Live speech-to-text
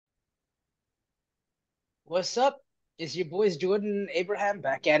What's up? It's your boys Jordan and Abraham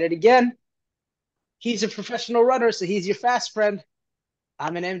back at it again. He's a professional runner, so he's your fast friend.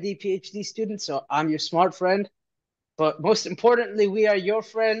 I'm an MD PhD student, so I'm your smart friend. But most importantly, we are your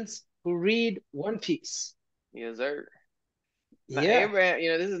friends who read One Piece. Yes, sir. Now, Yeah, Abraham,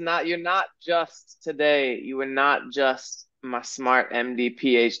 this is not, you're not just today. You were not just my smart MD,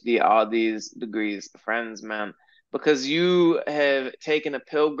 PhD, all these degrees, friends, man, because you have taken a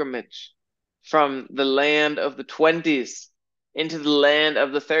pilgrimage from the land of the 20s into the land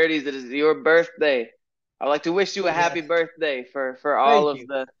of the 30s. It is your birthday. I'd like to wish you a yeah. happy birthday for all Thank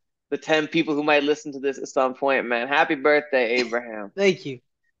of you. the 10 people who might listen to this at some point, man. Happy birthday, Abraham. Thank you.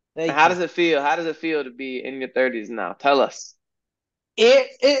 Thank How you. does it feel? How does it feel to be in your 30s now? Tell us.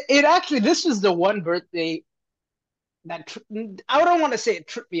 It actually, this was the one birthday that I don't want to say it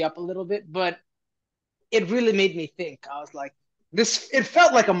tripped me up a little bit, but it really made me think. I was like, it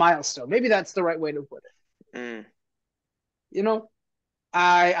felt like a milestone. Maybe that's the right way to put it. Mm. You know,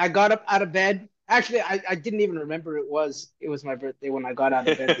 I got up out of bed. Actually, I didn't even remember it was my birthday when I got out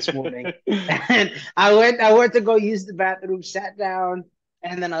of bed this morning. And I went to go use the bathroom, sat down,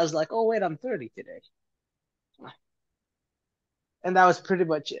 and then I was like, oh wait, I'm 30 today. And that was pretty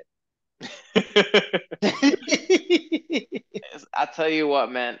much it. I tell you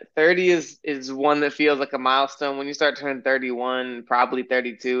what, man, 30 is one that feels like a milestone. When you start turning 31, probably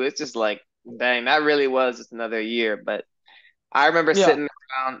 32, it's just like, dang, that really was just another year. But I remember Yeah. sitting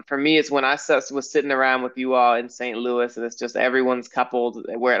around, for me, it's when was sitting around with you all in St. Louis, and it's just everyone's coupled.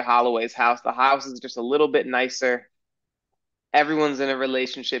 We're at Holloway's house. The house is just a little bit nicer. Everyone's in a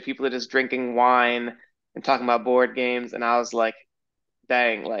relationship. People are just drinking wine and talking about board games. And I was like,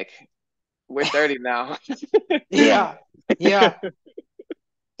 dang, like, we're 30 now. Yeah. Yeah.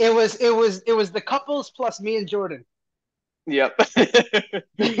 It was the couples plus me and Jordan. Yep.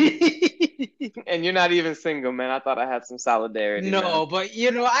 And you're not even single, man. I thought I had some solidarity, man. No, but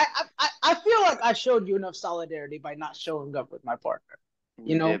I feel like I showed you enough solidarity by not showing up with my partner.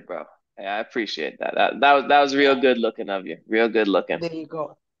 You You know? did, bro. Yeah, I appreciate that. That was real Yeah. good looking of you. Real good looking. There you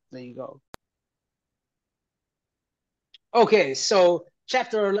go. There you go. Okay, so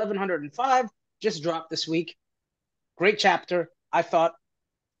chapter 1105 just dropped this week. Great chapter. I thought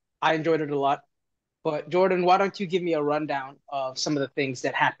I enjoyed it a lot. But Jordan, why don't you give me a rundown of some of the things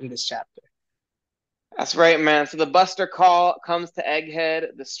that happened this chapter? That's right, man. So the Buster call comes to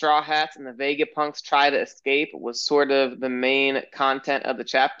Egghead. The Straw Hats and the Vegapunks try to escape was sort of the main content of the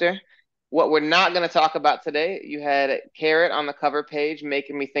chapter. What we're not going to talk about today, you had Carrot on the cover page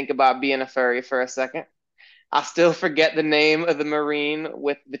making me think about being a furry for a second. I still forget the name of the Marine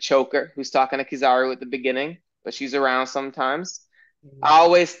with the choker who's talking to Kizaru at the beginning, but she's around sometimes. I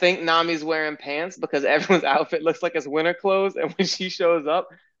always think Nami's wearing pants because everyone's outfit looks like it's winter clothes, and when she shows up,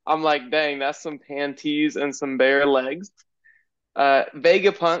 I'm like, dang, that's some panties and some bare legs.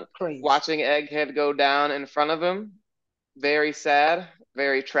 Vegapunk Crazy. watching Egghead go down in front of him, very sad,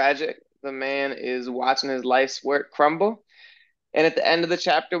 very tragic. The man is watching his life's work crumble. And at the end of the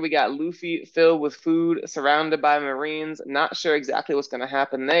chapter, we got Luffy filled with food, surrounded by Marines. Not sure exactly what's going to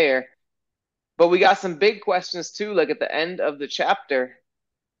happen there, but we got some big questions too. Like at the end of the chapter,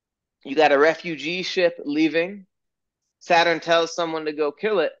 you got a refugee ship leaving. Saturn tells someone to go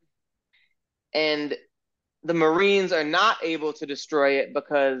kill it, and the Marines are not able to destroy it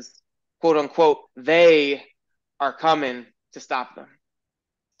because, quote unquote, they are coming to stop them.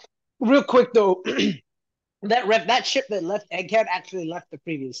 Real quick though, that ship that left Egghead actually left the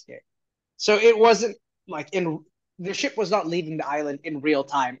previous day. So it wasn't like in the ship was not leaving the island in real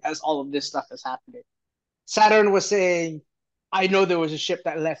time as all of this stuff is happening. Saturn was saying, I know there was a ship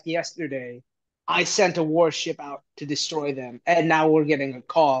that left yesterday. I sent a warship out to destroy them. And now we're getting a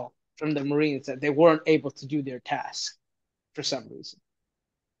call from the Marines that they weren't able to do their task for some reason.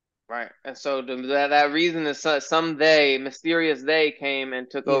 Right. And so that reason is some they, mysterious they came and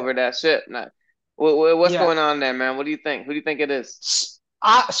took Yeah. over that ship. Now, what's Yeah. going on there, man? What do you think? Who do you think it is?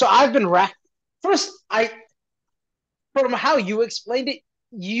 So I've been racked. First, from how you explained it,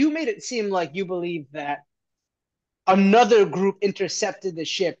 you made it seem like you believe that another group intercepted the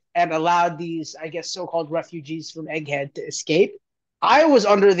ship and allowed these, I guess, so-called refugees from Egghead to escape. I was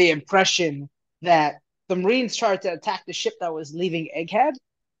under the impression that the Marines tried to attack the ship that was leaving Egghead,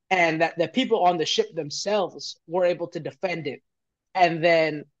 and that the people on the ship themselves were able to defend it, and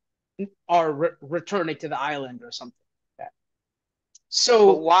then are returning to the island or something like that. But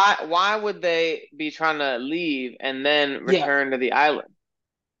So why would they be trying to leave and then yeah, return to the island?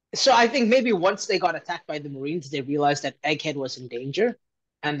 so I think maybe once they got attacked by the Marines, they realized that Egghead was in danger,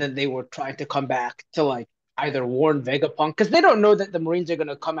 and then they were trying to come back to like either warn Vegapunk because they don't know that the Marines are going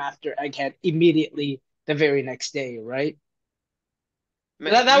to come after Egghead immediately the very next day, right?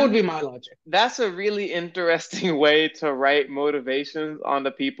 Man, That would be my logic. that's a really interesting way to write motivations on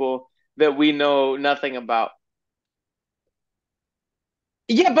the people that we know nothing about.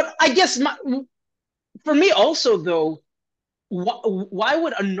 Yeah, but I guess for me also though, why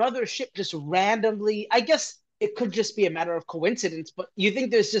would another ship just randomly? I guess it could just be a matter of coincidence, but you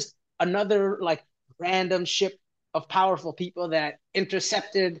think there's just another like random ship of powerful people that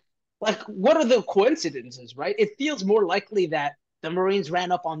intercepted? Like, what are the coincidences, right? It feels more likely that the Marines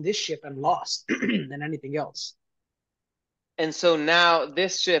ran up on this ship and lost than anything else. And so now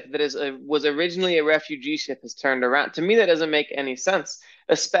this ship that was originally a refugee ship has turned around. To me, that doesn't make any sense,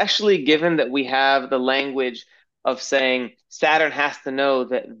 especially Yeah, given that we have the language of saying Saturn has to know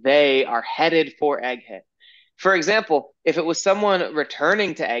that they are headed for Egghead. For example, if it was someone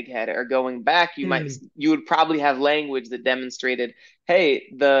returning to Egghead or going back, mm, you would probably have language that demonstrated,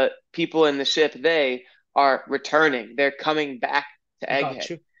 hey, the people in the ship, they are returning. They're coming back to got Egghead.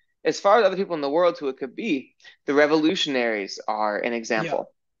 you. As far as other people in the world who it could be, the revolutionaries are an Yeah,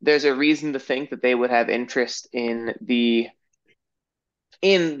 example. There's a reason to think that they would have interest in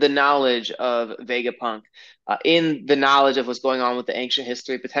the knowledge of Vegapunk, in the knowledge of what's going on with the ancient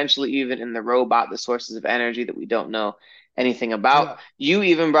history, potentially even in the robot, the sources of energy that we don't know anything about. yeah, You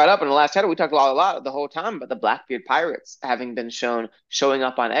even brought up in the last chapter, we talked a lot the whole time about the Blackbeard pirates having been showing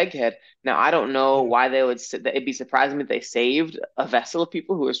up on Egghead. Now, I don't know yeah, why it'd be surprising if they saved a vessel of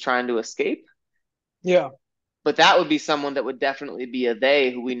people who was trying to escape. yeah, But that would be someone that would definitely be a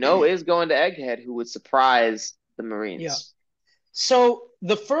they who we know is going to Egghead who would surprise the yeah. Marines. So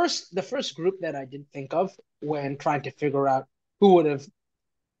the first group that I did think of when trying to figure out who would have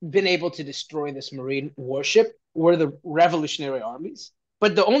been able to destroy this Marine warship were the revolutionary armies.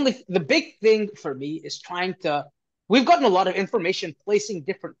 But the big thing for me is trying to we've gotten a lot of information placing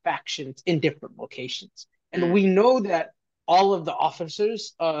different factions in different locations. And Mm. we know that all of the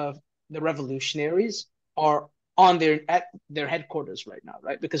officers of the revolutionaries are on their at their headquarters right now,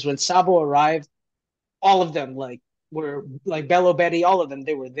 right? Because when Sabo arrived, all of them like were like Bello Betty, all of them,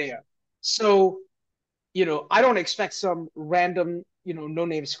 they were there. So I don't expect some random, no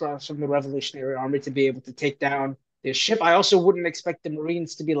name scrubs from the Revolutionary Army to be able to take down this ship. I also wouldn't expect the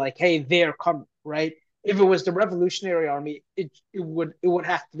Marines to be like, hey, they're coming, right? If it was the Revolutionary Army, it would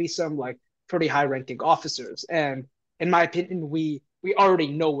have to be some like pretty high ranking officers. And in my opinion, we already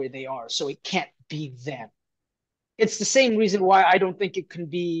know where they are, so it can't be them. It's the same reason why I don't think it can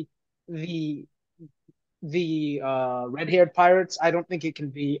be the the red-haired pirates. I don't think it can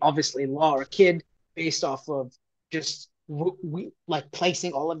be obviously Law or Kid based off of just like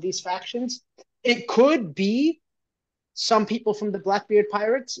placing all of these factions. It could be some people from the Blackbeard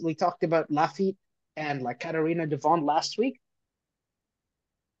Pirates. We talked about Lafitte and like Katarina Devon last week.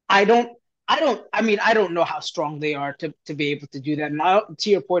 I don't. I don't know how strong they are to be able to do that. And to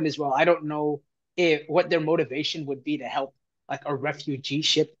your point as well, I don't know if what their motivation would be to help like a refugee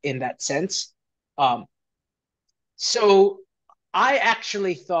ship in that sense. Um, So I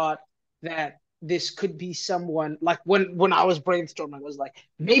actually thought that this could be someone like when I was brainstorming, I was like,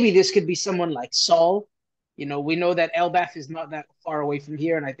 maybe this could be someone like Saul. We know that Elbath is not that far away from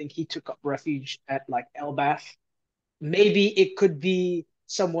here, and I think he took up refuge at like Elbath. Maybe it could be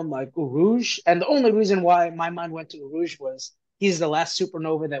someone like Uruj. And the only reason why my mind went to Uruj was he's the last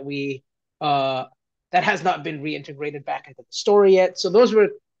supernova uh that has not been reintegrated back into the story yet. So those were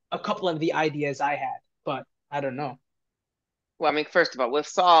a couple of the ideas I had, but I don't know. Well, I mean, first of all, with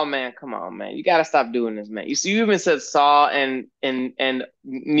Saul, man, come on, man, you got to stop doing this, man. You even said Saul and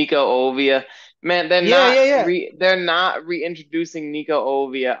Nico Ovia, man. Yeah, yeah, yeah. They're not reintroducing Nico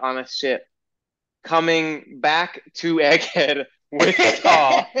Ovia on a ship coming back to Egghead with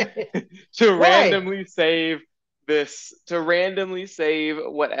Saul to Why? randomly save to randomly save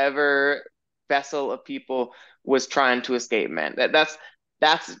whatever vessel of people was trying to escape, man.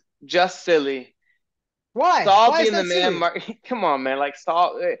 That's just silly. Why? Saul Why is being the that man, silly? come on, man. Like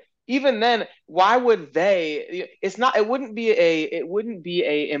Saul, even then, why would they? It's not. It wouldn't be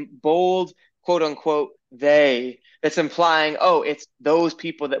a bold quote unquote they that's implying, oh, it's those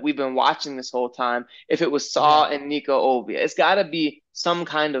people that we've been watching this whole time. If it was Saul Yeah, and Nico Ovia, it's got to be some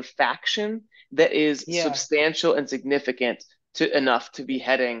kind of faction that is yeah, substantial and significant to enough to be yeah.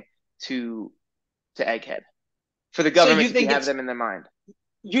 heading to to Egghead for the So government you to be think have it's them in their mind.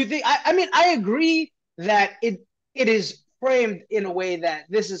 you think I mean I agree that it is framed in a way that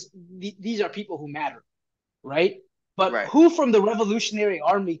these are people who matter, right? But Right. who from the Revolutionary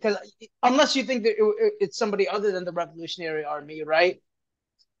Army? Because unless you think that it's somebody other than the Revolutionary Army, right?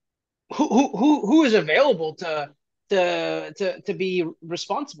 Who is available to be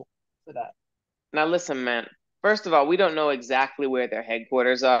responsible for that? Now listen, man. First of all, we don't know exactly where their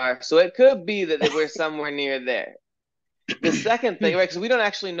headquarters are, so it could be that they were somewhere near there. The second thing, right? Because we don't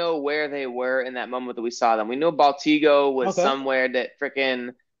actually know where they were in that moment that we saw them. We know Baltigo was Okay. somewhere that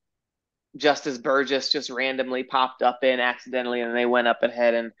freaking Justice Burgess just randomly popped up in accidentally, and they went up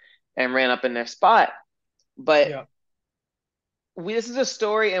ahead and ran up in their spot. But Yeah. this is a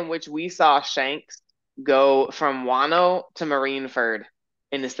story in which we saw Shanks go from Wano to Marineford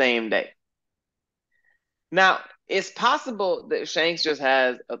in the same day. Now, it's possible that Shanks just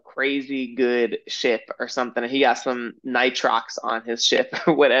has a crazy good ship or something, and he got some nitrox on his ship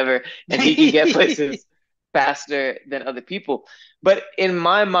or whatever, and he can get places faster than other people. But in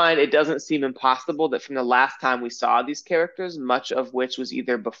my mind, it doesn't seem impossible that from the last time we saw these characters, much of which was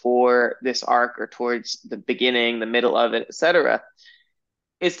either before this arc or towards the beginning, the middle of it, etc.,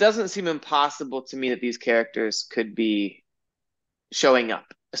 it doesn't seem impossible to me that these characters could be showing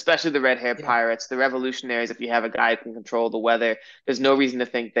up, especially the red haired Yeah. pirates, the revolutionaries. If you have a guy who can control the weather, there's no reason to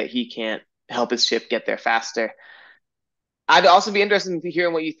think that he can't help his ship get there faster. I'd also be interested in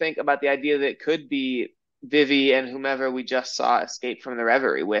hearing what you think about the idea that it could be Vivi and whomever we just saw escape from the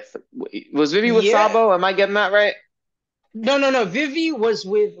reverie with. Was Vivi with Yeah. Sabo? Am I getting that right? No, no, no. Vivi was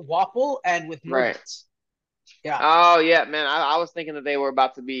with Wapple and with Right. Nobles. Yeah. Oh yeah, man. I was thinking that they were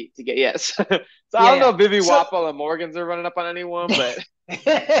about to be to get yes. So I Yeah, don't know yeah. if Vivi So Wapple and Morgans are running up on anyone, but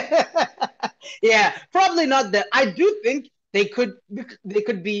yeah, probably not that. I do think they could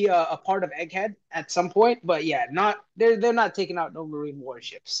be a part of Egghead at some point, but yeah, not they're not taking out no Marine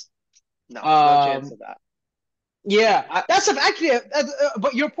warships. no, no chance Um, of that. yeah, I, actually,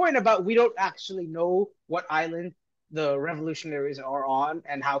 but your point about we don't actually know what island the revolutionaries are on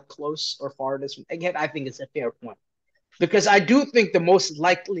and how close or far it is from Egghead, I think is a fair point because I do think the most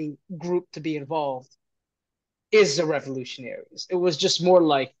likely group to be involved is the revolutionaries. It was just more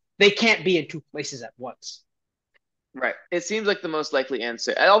like they can't be in two places at once. Right. It seems like the most likely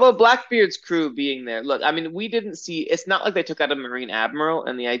answer. And although Blackbeard's crew being there, look, I mean, we didn't see. It's not like they took out a Marine admiral,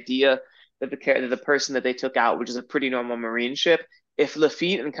 and the idea that the person that they took out, which is a pretty normal Marine ship, if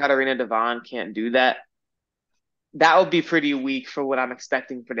Lafitte and Katarina Devon can't do that, that would be pretty weak for what I'm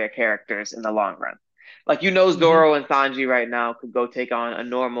expecting for their characters in the long run. Like Mm-hmm. Zoro and Sanji right now could go take on a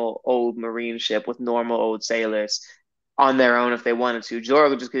normal old Marine ship with normal old sailors on their own if they wanted to. Zoro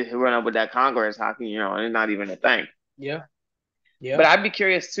could just run up with that Conqueror's hockey, and it's not even a thing. Yeah, yeah. But I'd be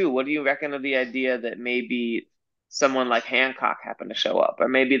curious too. What do you reckon of the idea that maybe someone like Hancock happened to show up, or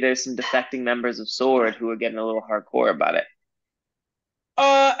maybe there's some defecting members of Sword who are getting a little hardcore about it?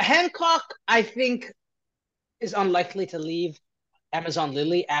 Hancock, I think, is unlikely to leave Amazon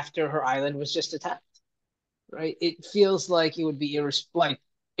Lily after her island was just attacked. Right? It feels like it would be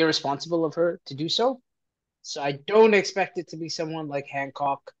irresponsible of her to do so. So I don't expect it to be someone like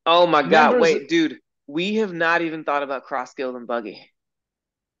Hancock. Oh my God! Members. Wait, dude, we have not even thought about Cross Guild and Buggy.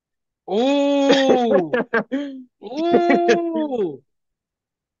 Ooh, ooh.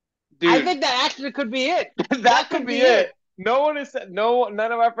 I Dude, think that actually could be it. that That could could be be it. it. No one has said no.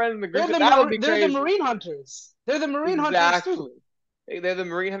 None of our friends in the group. That would be They're the crazy. Marine hunters. They're the Marine hunters too. Exactly. They're the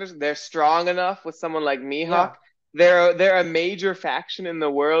Marine Hunters. They're strong enough with someone like Mihawk. Yeah. They're a major faction in the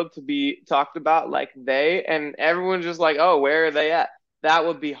world to be talked about like and everyone's just like, oh, where are they at? That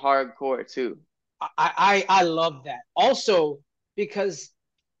would be hardcore too. I love that. Also, because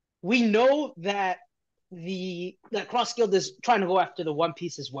we know that the that Cross Guild is trying to go after the One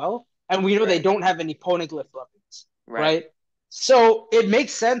Piece as well, and we know they Right. don't have any poneglyph weapons, Right. right? So it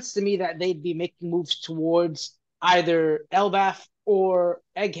makes sense to me that they'd be making moves towards either Elbaf or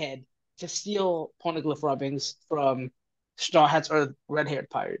Egghead to steal poneglyph rubbings from Straw Hats or red haired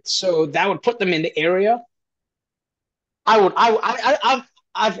pirates. So that would put them in the area.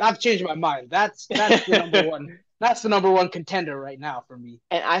 I've changed my mind. That's the number And one. That's the number one contender right now for me.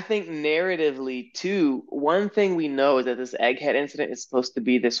 I think narratively too, one thing we know is that this egghead incident is supposed to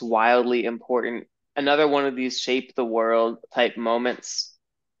be this wildly important, another one of these shape the world type moments.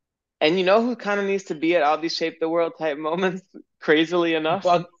 And you know who kind of needs to be at all these shape the world type moments, crazily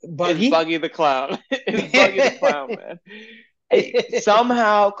enough, is Buggy. Buggy the Clown. Is Buggy the Clown, man.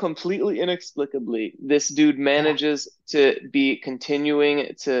 Somehow, completely inexplicably, this dude Yeah, manages to be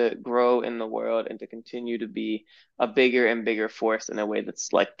continuing to grow in the world and to continue to be a bigger and bigger force in a way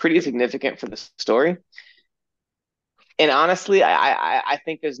that's like pretty significant for the story. And honestly, I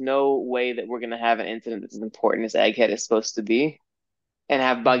think there's no way that we're gonna have an incident that's as important as Egghead is supposed to be and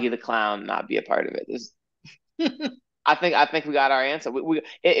have yeah. Buggy the Clown not be a part of it. I think we got our answer.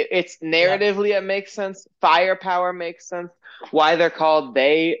 It's Yeah, narratively it makes sense. Firepower makes sense. Why they're called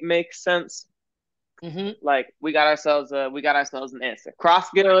they makes sense. Hmm. Like we got ourselves an answer.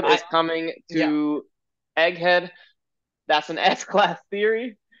 Cross Guild I is coming Yeah, to Egghead. That's an S class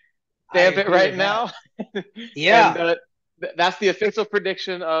theory. I Stamp it agree right with that. now. And Yeah, that's the official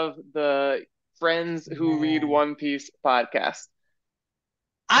prediction of the Friends Who Read man. One Piece podcast.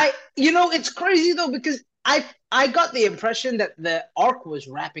 It's crazy though because I got the impression that the arc was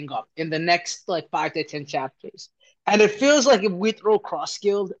wrapping up in the next like 5 to 10 chapters, and it feels like if we throw Cross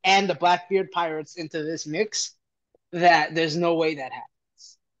Guild and the Blackbeard Pirates into this mix, that there's no way that happens.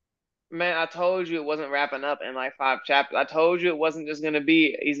 Man, I told you it wasn't wrapping up in like 5 chapters. I told you it wasn't just gonna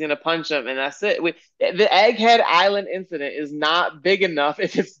be he's gonna punch him and that's it. The Egghead Island incident is not big enough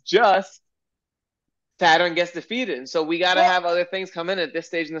if it's just Saturn gets defeated, and so we got to Well, have other things come in at this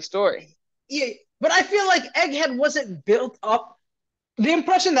stage in the story. yeah, but I feel like Egghead wasn't built up. The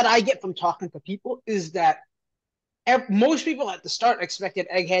impression that I get from talking to people is that most people at the start expected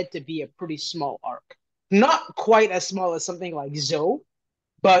Egghead to be a pretty small arc, not quite as small as something like Zoe,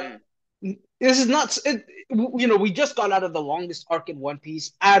 but Mm. this is not. We just got out of the longest arc in One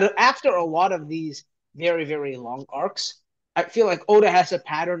Piece. After a lot of these very very long arcs, I feel like Oda has a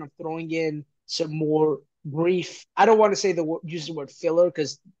pattern of throwing in some more brief. I don't want to say use the word filler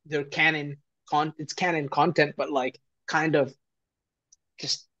because they're it's canon content, but like kind of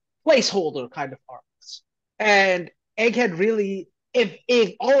just placeholder kind of arcs. And Egghead really,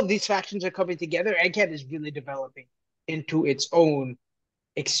 if all of these factions are coming together, Egghead is really developing into its own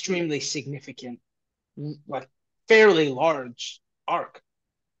extremely significant, like fairly large arc.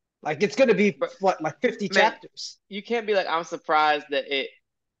 Like it's gonna be But what, like 50 man, chapters. you can't be like I'm surprised that it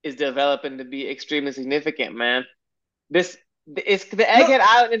is developing to be extremely significant, man. This it's the No, Egghead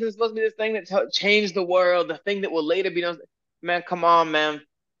Island isn't supposed to be this thing that changed the world, the thing that will later be known. Man, come on, man.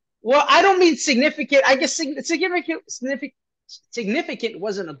 well, I don't mean significant. I guess significant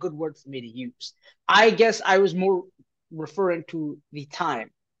wasn't a good word for me to use. I guess I was more referring to the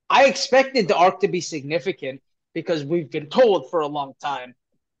time. I expected the arc to be significant because we've been told for a long time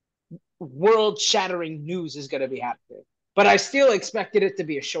world-shattering news is going to be happening. But I still expected it to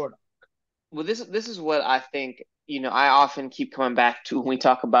be a short arc. Well, this is what I think. I often keep coming back to when we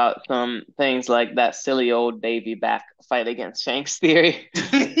talk about some things like that silly old Davy back fight against Shanks theory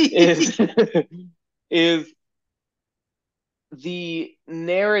is is the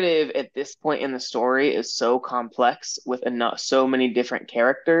narrative at this point in the story is so complex with enough so many different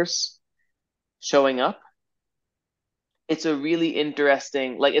characters showing up. It's a really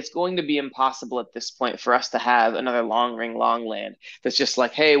interesting, like it's going to be impossible at this point for us to have another long ring long land that's just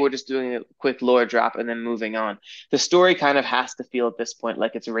like, hey, we're just doing a quick lore drop and then moving on. The story kind of has to feel at this point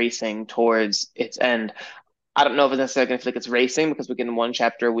like it's racing towards its end. I don't know if it's necessarily going to feel like it's racing because we're getting one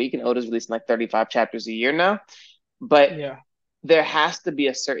chapter a week and Oda's releasing like 35 chapters a year now. But Yeah, there has to be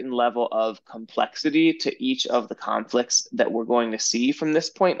a certain level of complexity to each of the conflicts that we're going to see from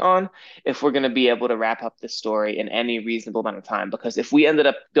this point on if we're going to be able to wrap up this story in any reasonable amount of time. Because if we ended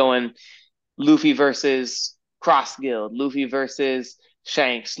up going Luffy versus Cross Guild, Luffy versus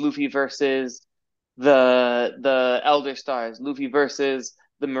Shanks, Luffy versus the Elder Stars, Luffy versus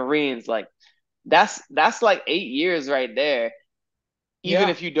the Marines, like that's like 8 years right there, even yeah,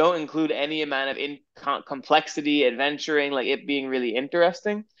 if you don't include any amount of complexity, adventuring, like it being really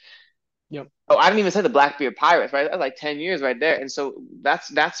interesting. yep, Oh, I didn't even say the Blackbeard Pirates, right? That's like 10 years right there, and so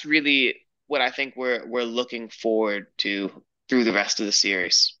that's really what I think we're looking forward to through the rest of the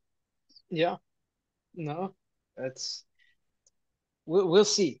series. yeah. No, that's we'll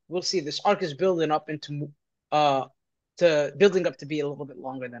see. We'll see. This arc is building up uh to building up to be a little bit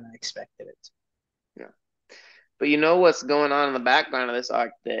longer than I expected it. Yeah, but you know what's going on in the background of this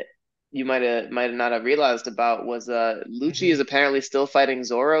arc that you might have not have realized about was Lucci is Hmm. apparently still fighting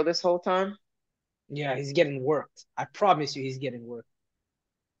Zoro this whole time. Yeah, he's getting worked. I promise you, he's getting worked.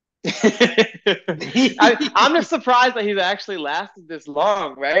 I'm just surprised that he's actually lasted this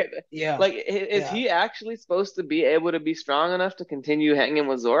long, right? Yeah, Like, is yeah. he actually supposed to be able to be strong enough to continue hanging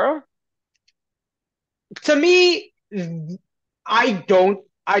with Zoro? To me, I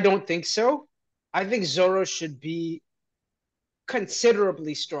don't think so. I think Zoro should be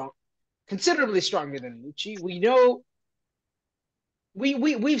considerably strong, considerably stronger than Lucci. We know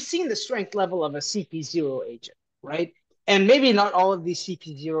we've seen the strength level of a CP0 agent, right? And maybe not all of these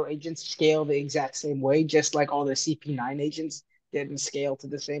CP0 agents scale the exact same way, just like all the CP9 agents didn't scale to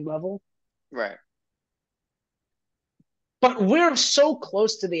the same level. Right. But we're so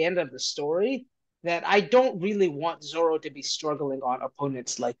close to the end of the story that I don't really want Zoro to be struggling on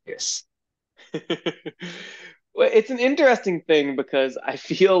opponents like this. Well, it's an interesting thing because I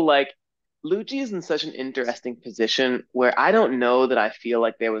feel like Lucci is in such an interesting position where I don't know that I feel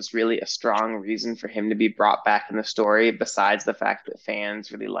like there was really a strong reason for him to be brought back in the story besides the fact that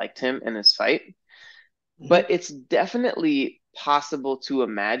fans really liked him in his fight. Mhm. But it's definitely possible to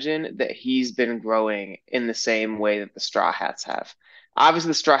imagine that he's been growing in the same way that the Straw Hats have. Obviously,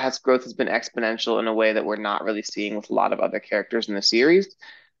 the Straw Hats' growth has been exponential in a way that we're not really seeing with a lot of other characters in the series.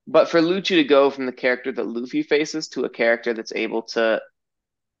 But for Lucci to go from the character that Luffy faces to a character that's able to,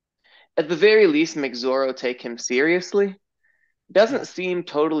 at the very least, make Zoro take him seriously Yeah. doesn't seem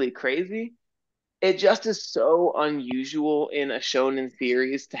totally crazy. It just is so unusual in a shonen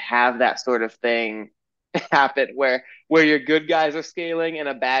series to have that sort of thing happen where your good guys are scaling and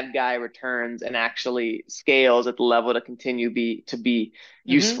a bad guy returns and actually scales at the level to be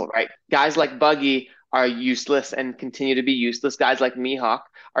Hmm. useful, right? Guys like Buggy are useless and continue to be useless. Guys like Mihawk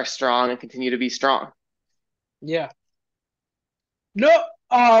are strong and continue to be strong. Yeah. No.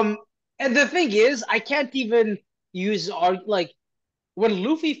 Um. And the thing is, I can't even use our like when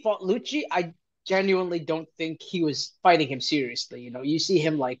Luffy fought Lucci. I genuinely don't think he was fighting him seriously. You see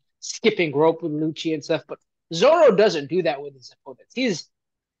him like skipping rope with Lucci and stuff, but Zoro doesn't do that with his opponents. He's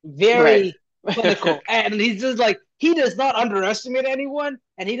Right. very clinical, and he's just like he does not underestimate anyone,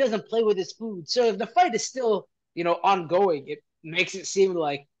 and he doesn't play with his food. So if the fight is still ongoing, it makes it seem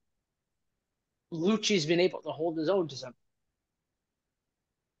like Lucci's been able to hold his own to some.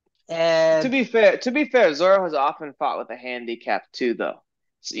 And To be fair, Zoro has often fought with a handicap too, though.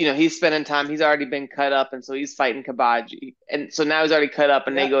 So, he's spending time. He's already been cut up, and so he's fighting Kabaji, and so now he's already cut up,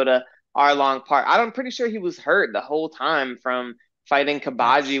 and they yeah, go to Arlong Park. I'm pretty sure he was hurt the whole time from fighting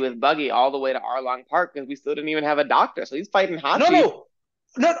Kabaji yes, with Buggy all the way to Arlong Park because we still didn't even have a doctor. So he's fighting no, Hachi. no,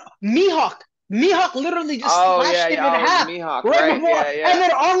 no, no. Mihawk literally just Oh slashed yeah, him yeah. in Oh, it was half Mihawk, right right? before, Yeah, and yeah.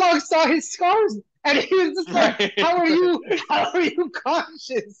 then Arlong saw his scars, and he was just like, Right, "How are you? How are you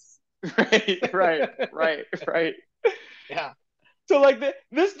conscious?" right, right, right, right. Yeah, So like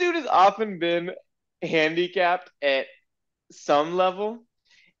this dude has often been handicapped at some level.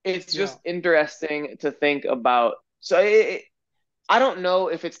 It's yeah, just interesting to think about. So I don't know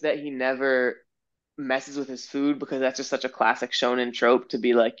if it's that he never messes with his food because that's just such a classic shonen trope to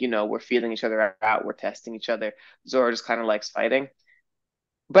be like, we're feeling each other out, we're testing each other. Zoro just kind of likes fighting.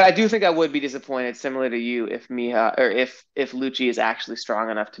 But I do think I would be disappointed, similar to you, if Miha or if Lucci is actually strong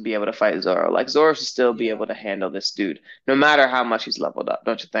enough to be able to fight Zoro. Like Zoro should still be yeah. able to handle this dude, no matter how much he's leveled up,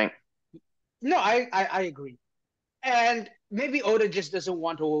 don't you think? No, I agree. And maybe Oda just doesn't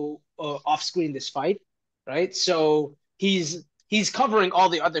want to off-screen this fight, right? So he's covering all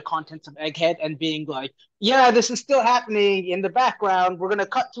the other contents of Egghead and being like, "Yeah, this is still happening in the background. We're gonna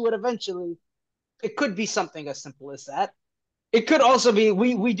cut to it eventually." It could be something as simple as that. It could also be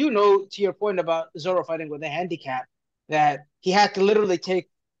we do know to your point about Zoro fighting with a handicap that he had to literally take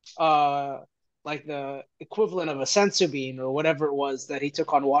uh like the equivalent of a sensu bean or whatever it was that he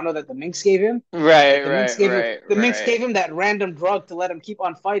took on Wano that the Minx gave him. Right, Like right, right, the Minx right. gave him that random drug to let him keep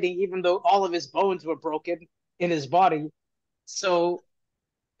on fighting, even though all of his bones were broken in his body. So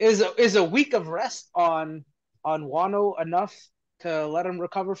is a week of rest on Wano enough to let him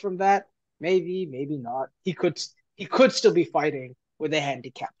recover from that? Maybe, maybe not. He could still be fighting with a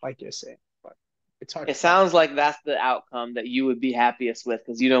handicap, like you're saying, but it's hard It to tell. sounds like that's the outcome that you would be happiest with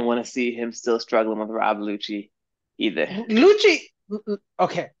because you don't want to see him still struggling with Rob Lucci either. Lucci,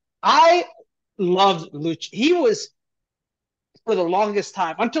 okay, I loved Lucci. He was for the longest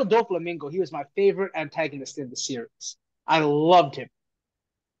time until Doflamingo. He was my favorite antagonist in the series. I loved him,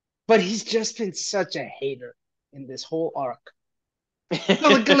 but he's just been such a hater in this whole arc.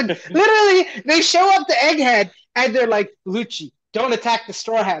 Literally, they show up to Egghead and they're like, Lucci, don't attack the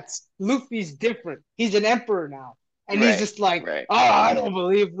Straw Hats. Luffy's different. He's an emperor now. And he's Right, just like, right, oh, I don't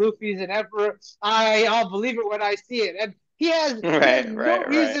believe Luffy's an emperor. I'll believe it when I see it. And he has right, no right, right.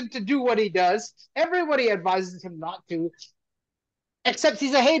 reason to do what he does. Everybody advises him not to, except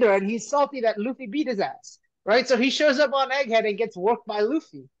he's a hater and he's salty that Luffy beat his ass. Right? So he shows up on Egghead and gets worked by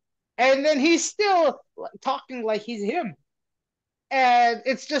Luffy. And then he's still talking like he's him, and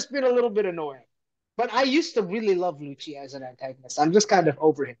it's just been a little bit annoying. But I used to really love Lucci as an antagonist. I'm just kind of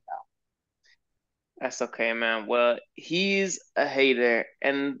over him now. That's okay, man. Well, he's a hater,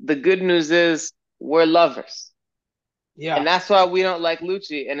 and the good news is we're lovers. And Yeah. that's why we don't like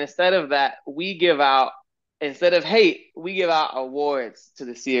Lucci. And instead of that, instead of hate, we give out awards to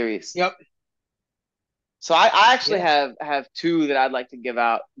the series. Yep. So I actually Yeah. have two that I'd like to give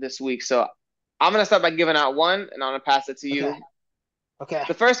out this week. So I'm gonna start by giving out one, and I'm gonna pass it to Okay. you. Okay.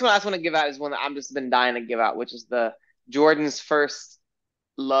 The first one I just want to give out is one that I've just been dying to give out, which is the Jordan's First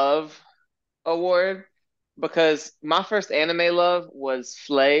Love Award. because my first anime love was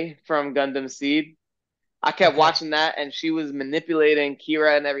Flay from Gundam Seed. I kept Okay. watching that, and she was manipulating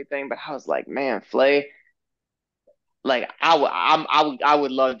Kira and everything. But I was like, man, Flay, like I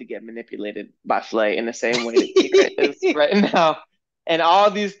would love to get manipulated by Flay in the same way that Kira is right now. And all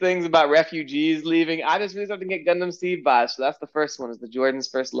these things about refugees leaving, I just really started to get Gundam Seed vibes. So that's the first one, is the Jordan's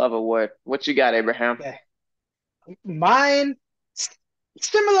First Love Award. What you got, Abraham? Okay. Mine,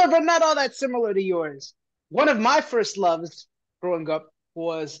 similar, but not all that similar to yours. One of my first loves growing up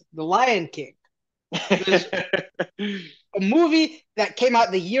was The Lion King. There's a movie that came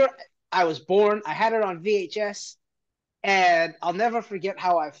out the year I was born. I had it on VHS, and I'll never forget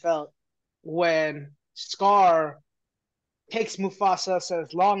how I felt when Scar takes Mufasa,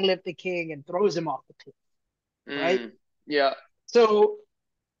 says, "Long live the king," and throws him off the cliff, right? Mm, yeah. So,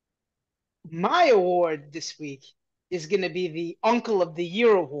 my award this week is going to be the Uncle of the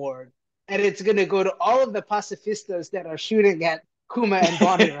Year award, and it's going to go to all of the pacifistas that are shooting at Kuma and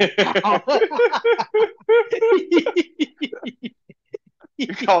Bonnie right now. You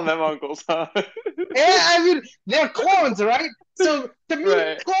call them uncles, huh? Yeah, I mean, they're clones, right? So to me,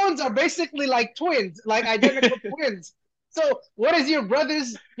 Right. clones are basically like twins, like identical twins. So what is your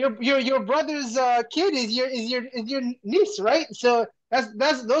brother's kid is your niece, right? So that's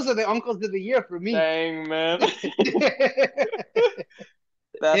those are the uncles of the year for me. Dang, man.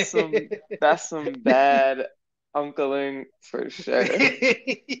 That's some bad uncling for sure.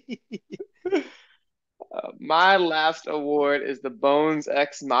 My last award is the Bones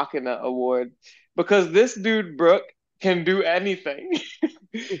Ex Machina award because this dude Brooke can do anything.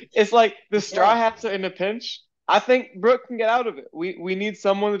 It's like the Straw Yeah. Hats are in a pinch. I think Brooke can get out of it. We need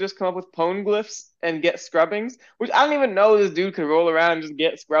someone to just come up with pwn glyphs and get scrubbings, which I don't even know this dude could roll around and just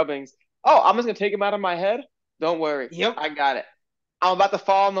get scrubbings. Oh, I'm just gonna take him out of my head. Don't worry, Yep. I got it. I'm about to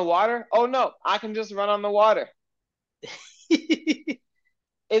fall in the water. Oh no, I can just run on the water.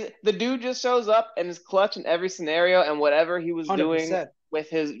 The dude just shows up and is clutch in every scenario, and whatever he was doing 100%. with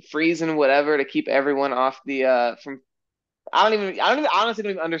his freeze and whatever to keep everyone off the from I don't even honestly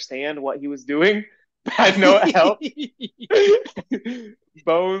don't even understand what he was doing, but I know it helped.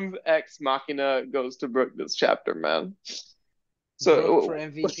 Bones Ex Machina goes to Brooke this chapter, man. Brooke for So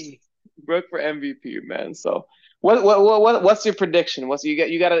MVP. Brooke for MVP, man. So what's your prediction? What's you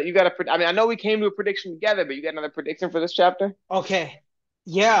got I mean, I know we came to a prediction together, but you got another prediction for this chapter? Okay.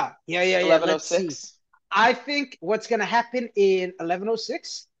 Yeah. Let's see. 1106. I think what's going to happen in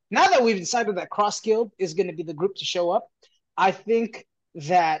 1106, now that we've decided that Cross Guild is going to be the group to show up, I think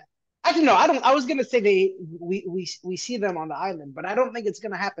that actually no, I don't. I was going to say we see them on the island, but I don't think it's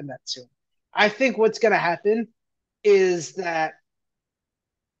going to happen that soon. I think what's going to happen is that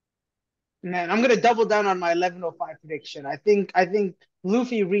man, I'm going to double down on my 1105 prediction. I think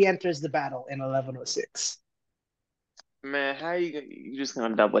Luffy re-enters the battle in 1106. Man, how are you just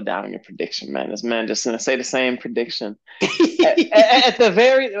gonna double down on your prediction, man? This man just gonna say the same prediction. At the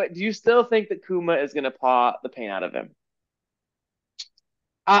very, do you still think that Kuma is gonna paw the pain out of him?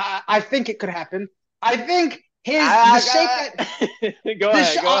 I think it could happen. I think his the shape that Go the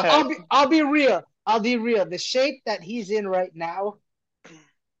sh- ahead, go ahead. I'll be real. I'll be real. The shape that he's in right now,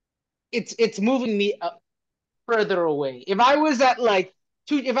 it's moving me up further away. If I was at like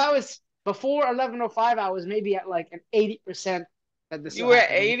if I was before 1105, I was maybe at like an 80% that this You will were at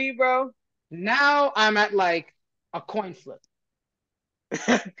happen. 80, bro? Now I'm at like a coin flip.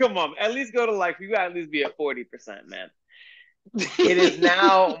 Come on, at least go to like you gotta at least be at 40%, man. It is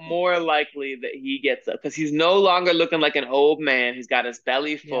now more likely that he gets up because he's no longer looking like an old man. He's got his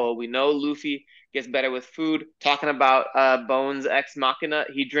belly Yeah, full. We know Luffy gets better with food. Talking about Bones Ex Machina,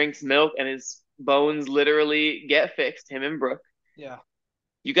 he drinks milk and his bones literally get fixed, him and Brooke. yeah.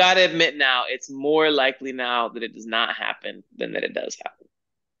 You got to admit now, it's more likely now that it does not happen than that it does happen.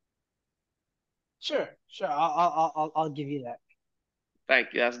 Sure. I'll give you that.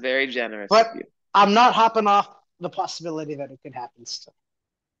 Thank you. That's very generous of But you. I'm not hopping off the possibility that it could happen still.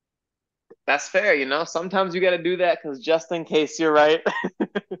 That's fair, you know. Sometimes you got to do that because just in case you're right,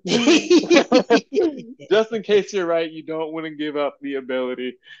 just in case you're right, you don't want to give up the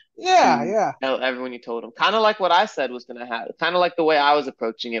ability to Yeah. tell everyone you told them. Kind of like what I said was going to happen. Kind of like the way I was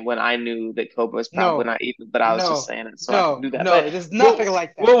approaching it when I knew that Cobra was probably No, not even, but I was just no, saying it so I could no, do that. no. But It is nothing we'll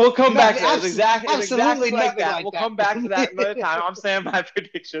like that. we'll come back Nothing. to that. It's Absolutely exactly like nothing that. like We'll that. come back to that another time. I'm saying my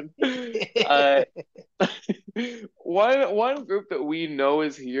prediction. Uh, one group that we know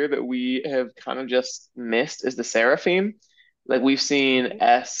is here that we have kind of just missed is the Seraphim. Like we've seen Okay.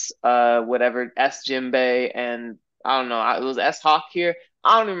 S whatever S Jimbei and I don't know, it was S Hawk here.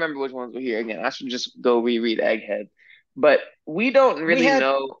 I don't remember which ones were here again. I should just go reread Egghead. But we don't We really had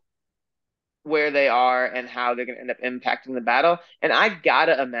know. where they are and how they're going to end up impacting the battle. And I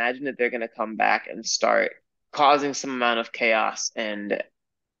gotta imagine that they're going to come back and start causing some amount of chaos and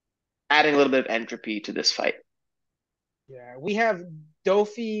adding a little bit of entropy to this fight. Yeah, we have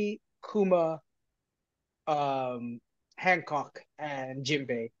Dofi, Kuma, Hancock, and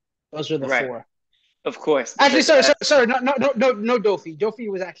Jinbei. Those were the Right. four. Of course. Actually, sorry, sorry, That's sorry. No, no, no, no, no. Dofi. Dofi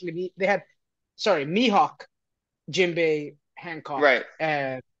was actually me. They had, sorry, Mihawk, Jinbei, Hancock, right.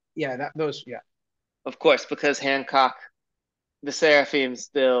 and yeah, that those. Yeah, Of course, because Hancock, the Seraphim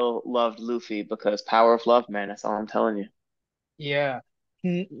still loved Luffy because power of love, man. That's all I'm telling you. yeah.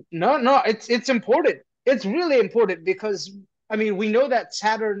 No, no. It's important. It's really important because I mean we know that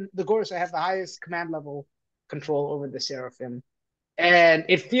Saturn, the Gorsa, have the highest command level control over the Seraphim. And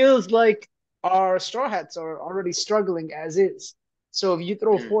it feels like our Straw Hats are already struggling as is. So if you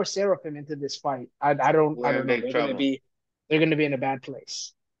throw Mm, four Seraphim into this fight, I we're in don't know. big trouble. They're gonna be in a bad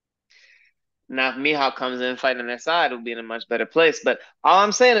place. Now, if Mihawk comes in fighting on their side, we'll be in a much better place. But all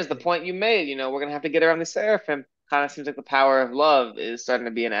I'm saying is the Yeah. point you made, we're going to have to get around the Seraphim. Kind of seems like the power of love is starting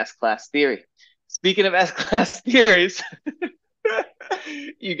to be an S-class theory. Speaking of S-class theories,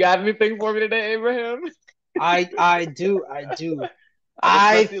 you got anything for me today, Abraham? I do. You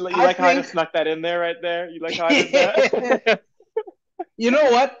I like how I just think snuck that in there right there? You like how I did that? you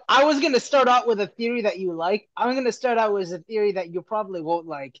know what? I was gonna start out with a theory that you like. I'm gonna start out with a theory that you probably won't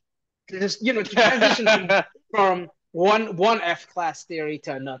like. Just to transition from one F class theory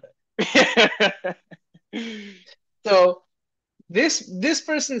to another. So this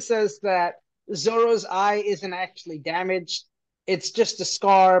person says that Zoro's eye isn't actually damaged. It's just a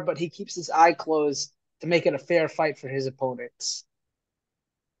scar, but he keeps his eye closed to make it a fair fight for his opponents.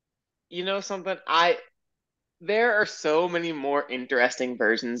 You know something? There are so many more interesting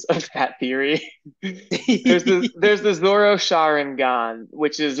versions of that theory. There's the Zoro Sharingan,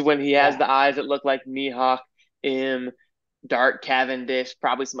 which is when he has Yeah, the eyes that look like Mihawk, Im, Dark Cavendish,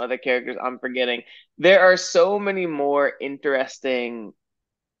 probably some other characters I'm forgetting. There are so many more interesting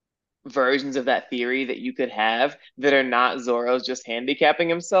versions of that theory that you could have that are not Zoro's just handicapping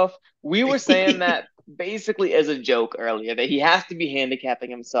himself. We were saying that basically as a joke earlier, that he has to be handicapping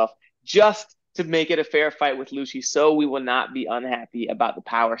himself just to make it a fair fight with Lucy, so we will not be unhappy about the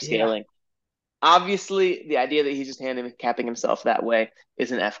power yeah, scaling. Obviously, the idea that he's just handicapping himself that way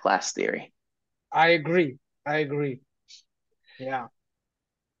is an F class theory. I agree. I agree. Yeah.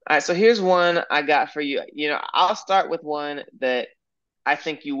 All right, so here's one I got for you. I'll start with one that I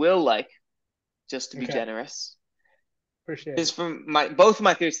think you will like, just to be Okay. generous. Appreciate This is it. from both of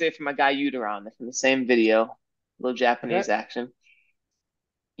my theories today from my guy Uteron. They're from the same video, little Okay. Japanese action.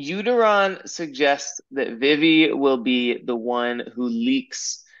 Uteron suggests that Vivi will be the one who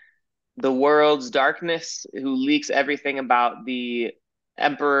leaks the world's darkness, who leaks everything about the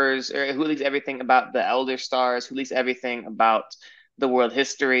emperors, or who leaks everything about the elder stars, who leaks everything about the world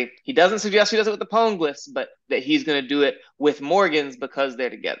history. He doesn't suggest he does it with the Poneglyphs, but that he's going to do it with Morgans because they're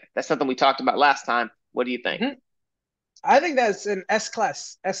together. That's something we talked about last time. What do you think? Mhm. I think that's an S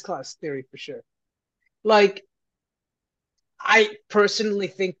class theory for sure. Like, I personally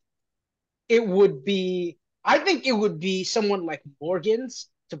think it would be, I think it would be someone like Morgan's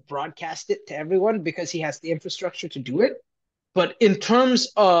to broadcast it to everyone because he has the infrastructure to do it. But in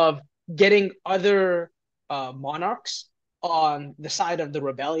terms of getting other monarchs on the side of the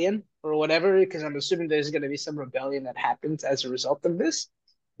rebellion or whatever, because I'm assuming there's going to be some rebellion that happens as a result of this,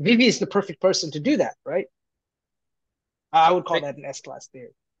 Vivi is the perfect person to do that, right? I would call that an S class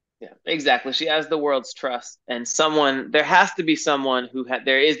theory. Yeah, exactly. She has the world's trust, and there has to be someone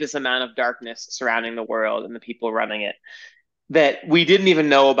there is this amount of darkness surrounding the world and the people running it that we didn't even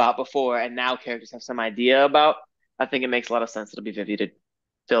know about before, and now characters have some idea about. I think it makes a lot of sense. It'll be Vivi to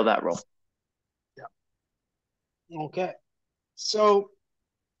fill that role. Yeah. Okay. So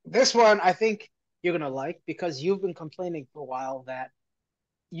this one I think you're gonna like because you've been complaining for a while that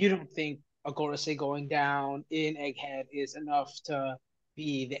you don't think Agorase going down in Egghead is enough to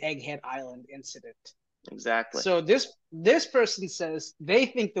be the Egghead Island incident. Exactly. So this person says they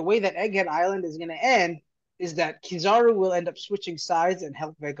think the way that Egghead Island is going to end is that Kizaru will end up switching sides and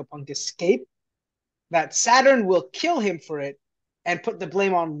help Vegapunk escape. That Saturn will kill him for it and put the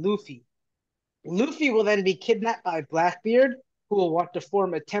blame on Luffy. Luffy will then be kidnapped by Blackbeard, who will want to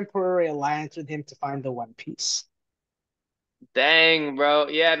form a temporary alliance with him to find the One Piece. Dang, bro.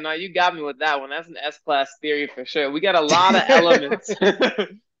 Yeah, no, you got me with that one. That's an S class theory for sure. We got a lot of elements.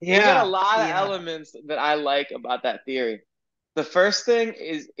 We got a Yeah, lot of yeah, elements that I like about that theory. The first thing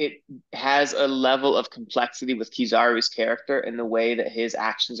is it has a level of complexity with Kizaru's character and the way that his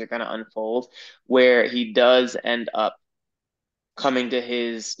actions are going to unfold, where he does end up coming to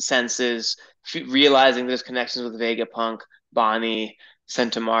his senses, realizing there's connections with Vegapunk, Bonnie,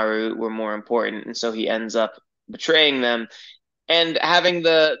 Sentomaru were more important, and so he ends up betraying them. And having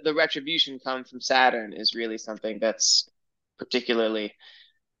the retribution come from Saturn is really something that's particularly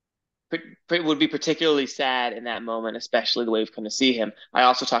would be particularly sad in that moment, especially the way we've come to see him. I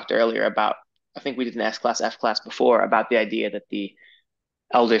also talked earlier about, I think we did an S class, F class before, about the idea that the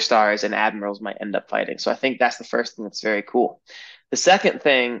Elder Stars and Admirals might end up fighting. So I think that's the first thing that's very cool. The second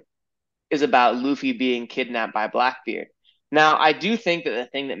thing is about Luffy being kidnapped by Blackbeard. Now, I do think that the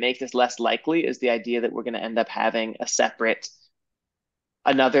thing that makes this less likely is the idea that we're going to end up having a separate,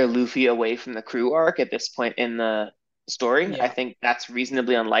 another Luffy away from the crew arc at this point in the story. I Yeah. think that's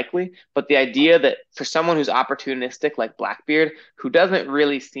reasonably unlikely. But the idea that for someone who's opportunistic like Blackbeard, who doesn't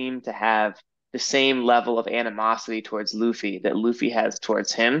really seem to have the same level of animosity towards Luffy that Luffy has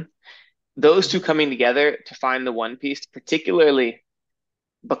towards him, those two Mhm. coming together to find the One Piece, particularly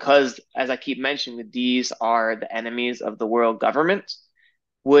because, as I keep mentioning, the D's are the enemies of the world government,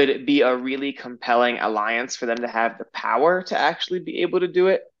 would be a really compelling alliance for them to have the power to actually be able to do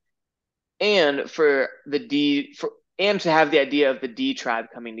it, and for the D for and to have the idea of the D tribe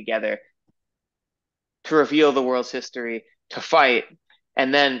coming together to reveal the world's history, to fight,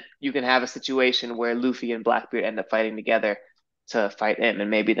 and then you can have a situation where Luffy and Blackbeard end up fighting together to fight him, and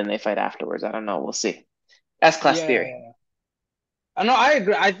maybe then they fight afterwards. I don't know. We'll see. S class theory. Yeah. I know, I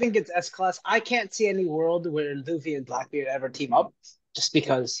agree. I think it's S class. I can't see any world where Luffy and Blackbeard ever team up, just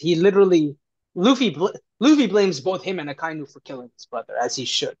because he literally Luffy blames both him and Akainu for killing his brother, as he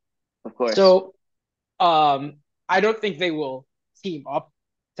should. Of course. So, I don't think they will team up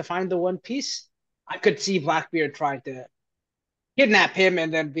to find the One Piece. I could see Blackbeard trying to kidnap him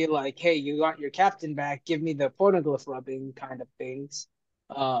and then be like, "Hey, you want your captain back? Give me the poneglyph rubbing," kind of things.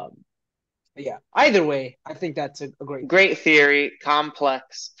 Um, yeah. Either way, I think that's a great theory. Great theory,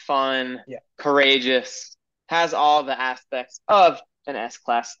 complex, fun, Yeah. courageous, has all the aspects of an S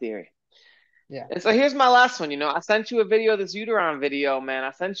class theory. Yeah. And so here's my last one. I sent you a video of this Uteron video, man.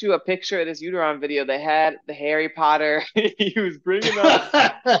 I sent you a picture of this Uteron video. They had the Harry Potter. He was bringing up,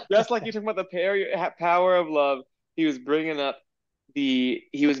 just like you talking about the power of love. He was bringing up the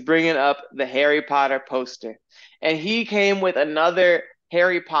Harry Potter poster, and he came with another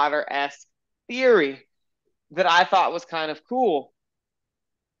Harry Potter esque theory that I thought was kind of cool.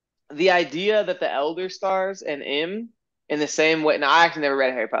 The idea that the Elder Stars and Im in the same way. Now, I actually never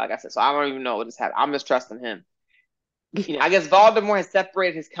read Harry Potter, like I said, so I don't even know what just happened. I'm just trusting him. I guess Voldemort has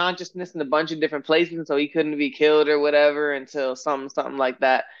separated his consciousness in a bunch of different places, so he couldn't be killed or whatever until something like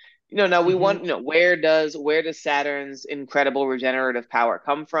that. Now we Hmm. want, where does Saturn's incredible regenerative power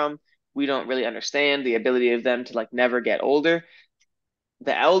come from? We don't really understand the ability of them to like never get older.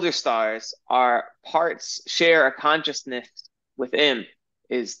 The Elder Stars are parts share a consciousness with Im,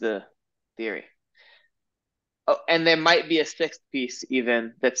 is the theory. Oh, and there might be a sixth piece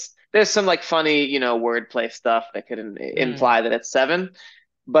even there's some like funny, wordplay stuff that could Mm, imply that it's seven,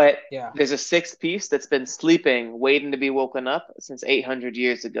 but yeah. there's a sixth piece that's been sleeping, waiting to be woken up since 800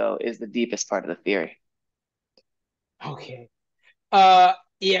 years ago, is the deepest part of the theory. Okay.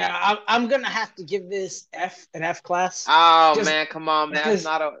 Yeah, I'm gonna have to give this an F class, Oh just man, come on, man. That's because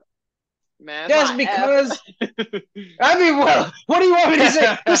not a man, it's just not F. because I mean, well, what do you want me to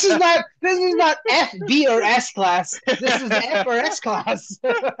say? This is not F, B, or S class. This is F or S class,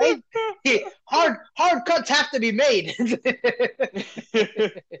 right? Hard cuts have to be made.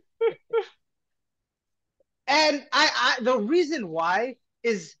 And the reason why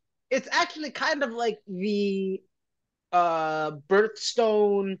is it's actually kind of like the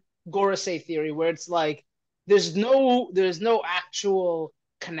birthstone Gorosei theory, where it's like there's no actual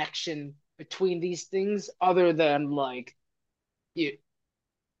connection between these things other than like you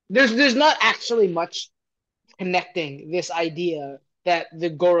there's not actually much connecting this idea that the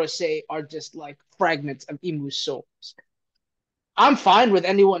Gorosei are just like fragments of Imu's souls. I'm fine with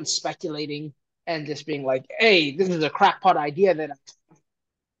anyone speculating and just being like, "Hey, this is a crackpot idea that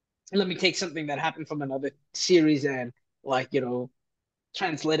let me take something that happened from another series and like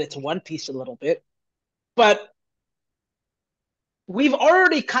translate it to One Piece a little bit." But we've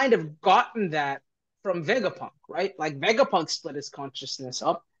already kind of gotten that from Vegapunk, right? Like Vegapunk split his consciousness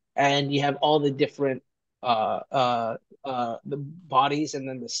up, and you have all the different the bodies and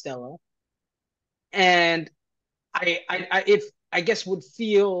then the Stella. And if I guess would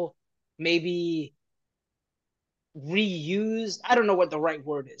feel maybe reused. I don't know what the right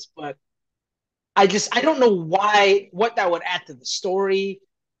word is, but I don't know what that would add to the story,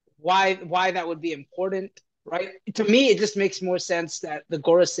 why that would be important, right? To me, it just makes more sense that the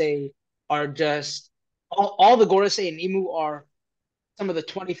Gorosei are just all the Gorosei and Imu are. some of the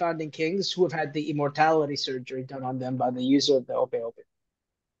 20 founding kings who have had the immortality surgery done on them by the user of the Ope Ope.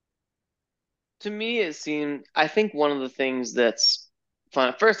 To me, it seemed, I think one of the things that's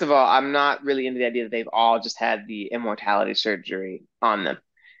fun, first of all, I'm not really into the idea that they've all just had the immortality surgery on them.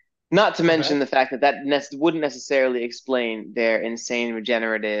 Not to Okay. mention the fact that wouldn't necessarily explain their insane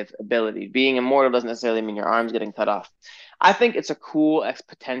regenerative ability. Being immortal doesn't necessarily mean your arm's getting cut off. I think it's a cool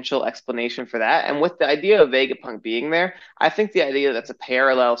potential explanation for that. And with the idea of Vegapunk being there, I think the idea that's a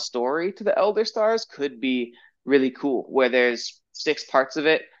parallel story to the Elder Stars could be really cool, where there's six parts of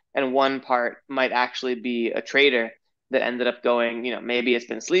it, and one part might actually be a traitor that ended up going, maybe it's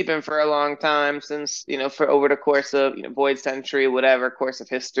been sleeping for a long time since, for over the course of, Void Century, whatever course of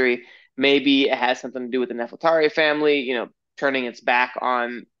history. Maybe it has something to do with the Nefeltari family, turning its back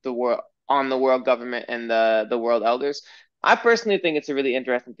on the world government and the world elders. I personally think it's a really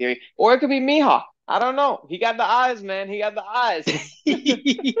interesting theory. Or it could be Mihawk. I don't know. He got the eyes, man. He got the eyes.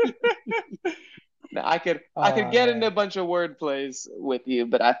 Now, I could get into a Man. bunch of word plays with you,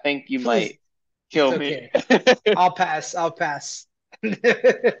 but I think you Please, might it's kill me. okay. I'll pass. I'll pass.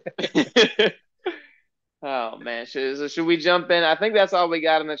 Oh man, should we jump in? I think that's all we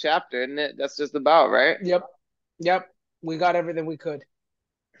got in the chapter, isn't it? That's just about right. Yep. Yep. We got everything we could.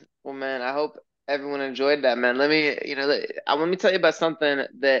 Well, man, I hope everyone enjoyed that, man. Let me tell you about something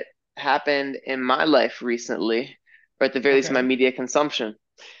that happened in my life recently, or at the very least, my Okay. media consumption.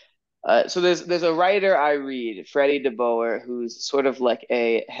 So there's a writer I read, Freddie DeBoer, who's sort of like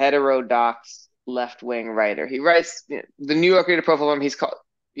a heterodox left wing writer. He writes the New York Reader profile of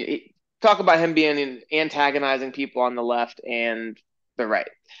him. Talk about him being antagonizing people on the left and the right.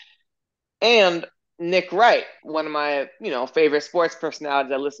 And Nick Wright, one of my favorite sports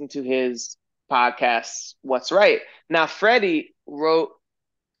personalities, I listen to his podcast, What's Right. Now, Freddie wrote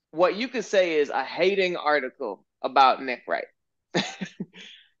what you could say is a hating article about Nick Wright.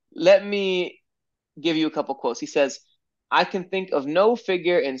 Let me give you a couple quotes. He says, I can think of no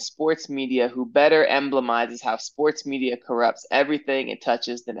figure in sports media who better emblemizes how sports media corrupts everything it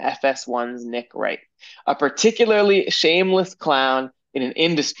touches than FS1's Nick Wright, a particularly shameless clown in an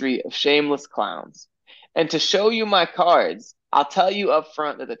industry of shameless clowns. And to show you my cards, I'll tell you up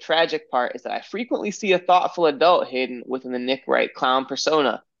front that the tragic part is that I frequently see a thoughtful adult hidden within the Nick Wright clown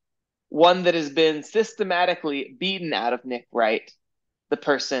persona, one that has been systematically beaten out of Nick Wright, the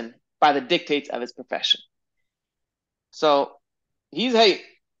person, by the dictates of his profession. So he's hate.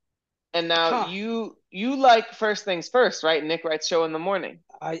 And now Huh. you like First Things First, right? Nick Wright's show in the morning.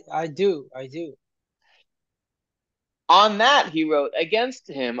 I do. I do. On that, he wrote against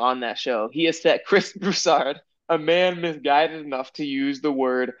him on that show, he has set Chris Broussard, a man misguided enough to use the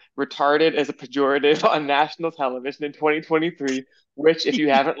word retarded as a pejorative on national television in 2023, which, if you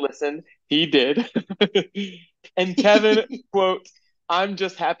haven't listened, he did. And Kevin, quote, I'm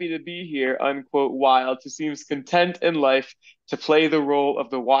just happy to be here, unquote, wild, who seems content in life to play the role of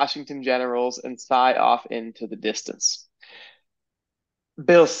the Washington Generals and sigh off into the distance.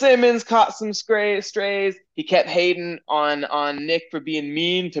 Bill Simmons caught some strays. He kept hating on Nick for being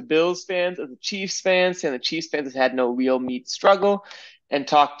mean to Bills fans as a Chiefs fan, saying the Chiefs fans have had no real meat struggle, and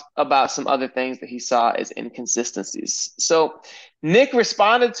talked about some other things that he saw as inconsistencies. So Nick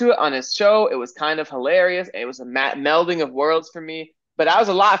responded to it on his show. It was kind of hilarious. It was a melding of worlds for me, but that was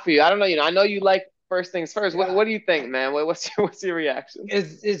a lot for you. I don't know. I know you like First Things First. What, Yeah. what do you think, man? What's your reaction?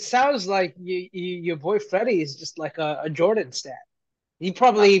 It sounds like your boy Freddie is just like a Jordan stat. He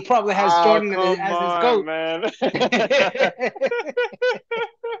probably has Oh, Jordan come as his on, goat. man.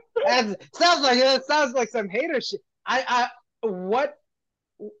 Sounds like some hater shit. What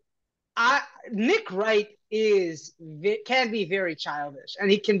I Nick Wright can be very childish, and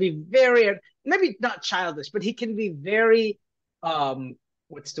he can be very, maybe not childish, but he can be very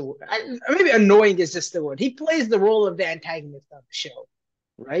what's the word? Maybe annoying is just the word. He plays the role of the antagonist on the show,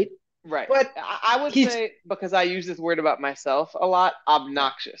 right? Right. But I would he's say, because I use this word about myself a lot, yeah.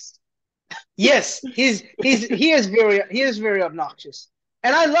 obnoxious. Yes, he is very obnoxious,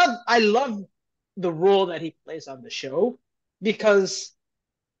 and I love the role that he plays on the show because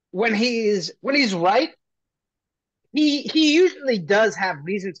when he's right, he usually does have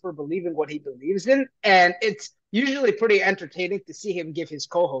reasons for believing what he believes in, and it's usually pretty entertaining to see him give his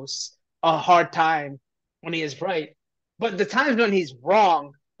co-hosts a hard time when he is right. But the times when he's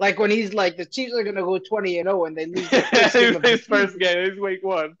wrong, like when he's like the Chiefs are gonna go 20-0 and they lose their first game of the His first season, game, his week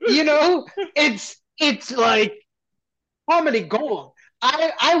one. you know, it's like comedy gold.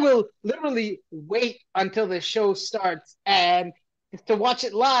 I will literally wait until the show starts and to watch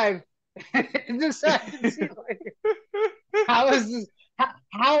it live. Just so I can see like how is this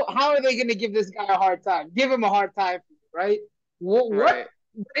how are they going to give this guy a hard time? Give him a hard time, right? What? Right.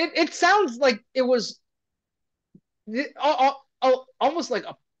 It sounds like it was almost like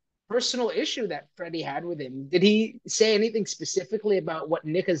a personal issue that Freddie had with him. Did he say anything specifically about what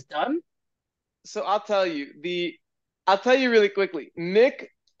Nick has done? So I'll tell you really quickly.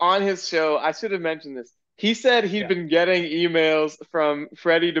 Nick on his show, I should have mentioned this. He said he'd Yeah. been getting emails from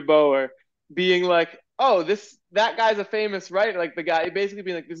Freddie DeBoer being like, "Oh, that guy's a famous writer." Like the guy basically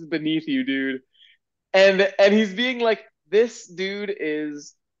being like, "This is beneath you, dude." And he's being like, "This dude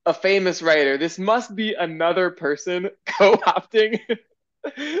is a famous writer. This must be another person co-opting,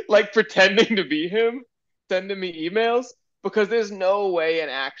 like pretending to be him, sending me emails because there's no way an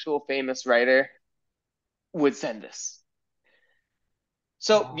actual famous writer would send this."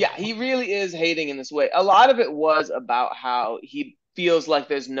 So yeah, he really is hating in this way. A lot of it was about how he feels like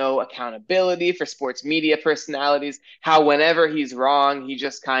there's no accountability for sports media personalities, how whenever he's wrong, he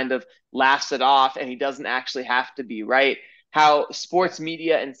just kind of laughs it off and he doesn't actually have to be right. How Yeah. sports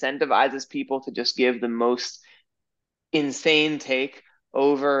media incentivizes people to just give the most insane take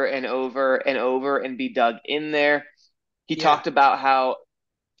over and over and over and be dug in there. He Yeah. talked about how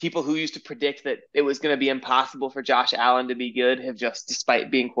people who used to predict that it was going to be impossible for Josh Allen to be good have just,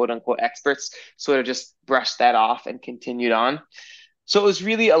 despite being quote unquote experts, sort of just brushed that off and continued on. So it was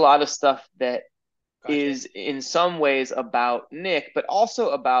really a lot of stuff that Gotcha. is in some ways about Nick, but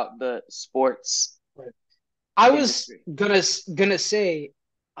also about the sports Right. I was industry. gonna say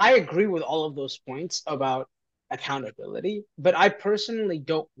I agree with all of those points about accountability, but I personally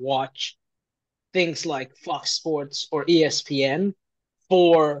don't watch things like Fox Sports or ESPN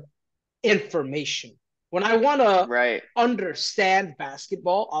for information. When I want to Right. understand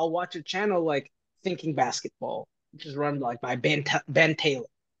basketball, I'll watch a channel like Thinking Basketball, which is run like by Ben Taylor,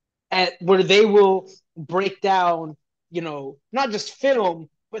 and where they will break down, not just film,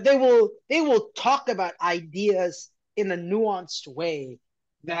 but they will talk about ideas in a nuanced way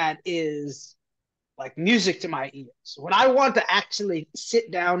that is like music to my ears. When I want to actually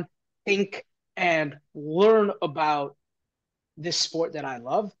sit down, think, and learn about this sport that I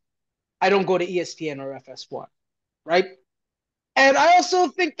love, I don't go to ESPN or FS1, right? And I also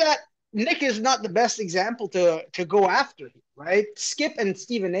think that Nick is not the best example to go after, right? Skip and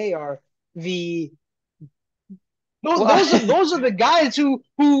Stephen A are the Well, those are the guys who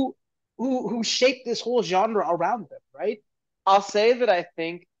shaped this whole genre around them, right? I'll say that I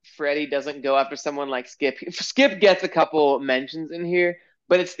think Freddie doesn't go after someone like Skip. Skip gets a couple mentions in here,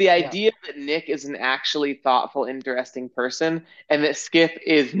 but it's the Yeah, idea that Nick is an actually thoughtful, interesting person, and that Skip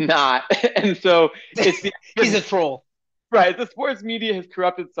is not. And so it's the he's a troll. right. The sports media has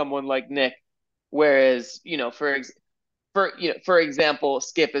corrupted someone like Nick, whereas for example,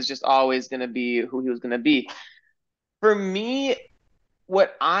 Skip is just always going to be who he was going to be. For me,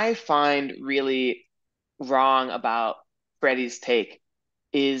 what I find really wrong about Freddie's take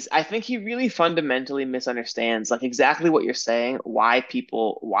is I think he really fundamentally misunderstands like exactly what you're saying, why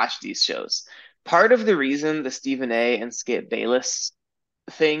people watch these shows. Part of the reason the Stephen A. and Skip Bayless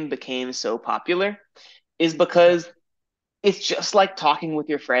thing became so popular is Yeah, because it's just like talking with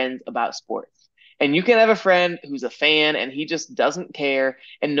your friends about sports. And you can have a friend who's a fan and he just doesn't care.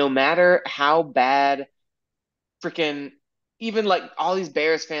 And no matter how bad freaking even like all these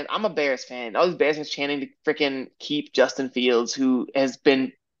Bears fans, I'm a Bears fan. All these Bears fans chanting to freaking keep Justin Fields, who has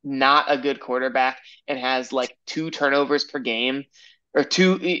been not a good quarterback and has like two turnovers per game or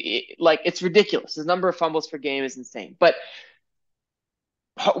two. Like it's ridiculous. His number of fumbles per game is insane. But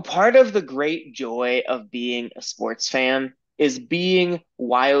part of the great joy of being a sports fan is being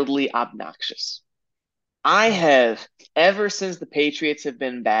wildly obnoxious. I yeah. have, ever since the Patriots have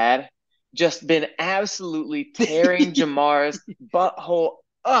been bad, just been absolutely tearing Jamar's butthole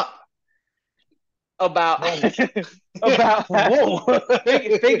up about Whoa, about whoa.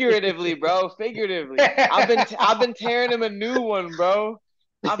 figuratively, bro, figuratively. I've been tearing him a new one, bro.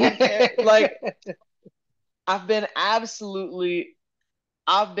 I've been absolutely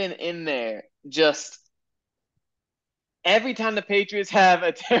I've been in there just every time the Patriots have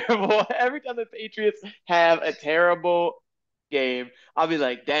a terrible game, I'll be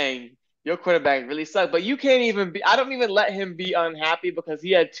like, dang, your quarterback really sucked. But you can't even be, I don't even let him be unhappy because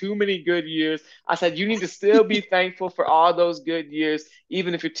he had too many good years. I said, you need to still be thankful for all those good years,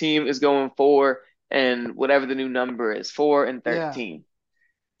 even if your team is going 4 and whatever the new number is, 4 and Yeah, 13.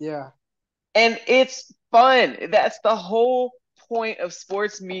 yeah. And it's fun. That's the whole point of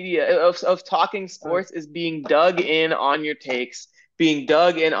sports media, of talking Right. sports, is being dug in on your takes, being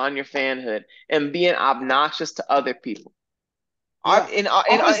dug in on your fanhood, and being obnoxious to other people. Our, Yeah.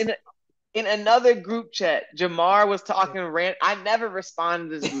 Almost. in another group chat, Jamar was Yeah. talking rant. I never respond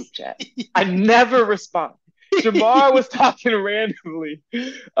to this group chat. I never respond. Jamar was talking randomly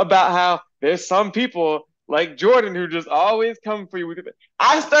about how there's some people like Jordan who just always come for you.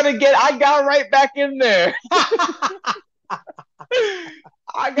 I got right back in there.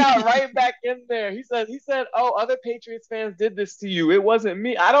 I got right back in there. He said, oh, other Patriots fans did this to you. It wasn't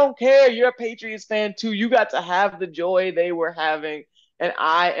me. I don't care. You're a Patriots fan too. You got to have the joy they were having, and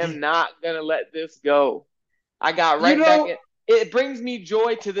I am not gonna let this go. I got You right back know, in. It brings me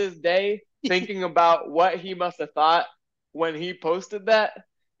joy to this day thinking about what he must have thought when he posted that.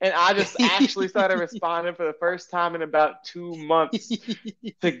 And I just actually started responding for the first time in about 2 months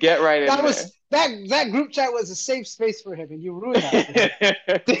to get right in there. that group chat was a safe space for him, and you ruined that for him.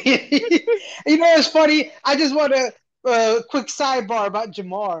 You know what's funny? I just want a quick sidebar about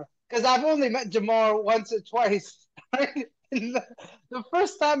Jamar because I've only met Jamar once or twice. Right? The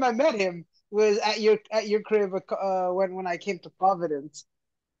first time I met him was at your crib when I came to Providence,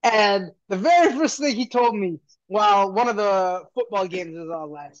 and the very first thing he told me while one of the football games was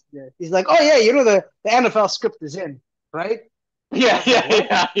on last year, he's like, "Oh yeah, you know the NFL script is in, right?" I Yeah, was like, yeah,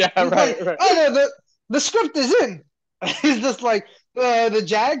 "What?" yeah, He's right, like, right. "Oh no, the script is in." He's just like the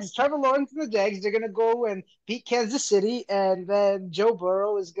Jags, Trevor Lawrence and the Jags, they're gonna go and beat Kansas City, and then Joe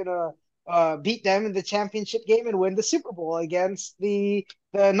Burrow is gonna beat them in the championship game and win the Super Bowl against the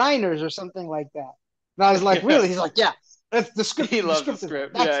Niners or something like that. And I was like, Yeah. "Really?" He's like, "Yeah, that's the script. He The loves the script is in.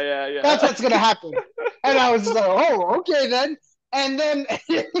 script. Yeah, yeah, That's yeah. what's gonna happen." And I was just like, "Oh, okay then." And then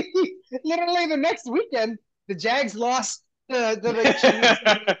literally the next weekend, the Jags lost to the Chiefs.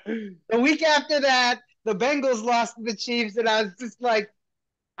 The week after that, the Bengals lost to the Chiefs, and I was just like,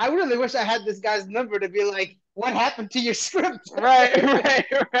 I really wish I had this guy's number to be like, what happened to your script? Right, right,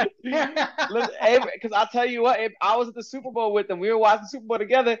 right. Because I'll tell you what, if I was at the Super Bowl with him, we were watching the Super Bowl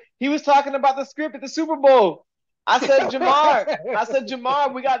together. He was talking about the script at the Super Bowl. I said,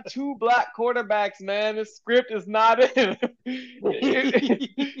 Jamar, we got two black quarterbacks, man. The script is not in.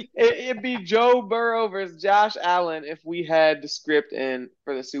 It'd be Joe Burrow versus Josh Allen if we had the script in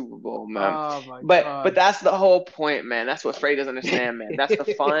for the Super Bowl, man. Oh my But god. that's the whole point, man. That's what Freddie doesn't understand, man. That's the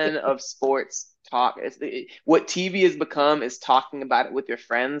fun of sports talk. What TV has become is talking about it with your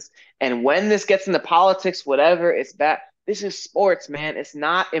friends. And when this gets into politics, whatever, it's bad. This is sports, man. It's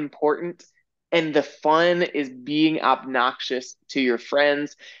not important. And the fun is being obnoxious to your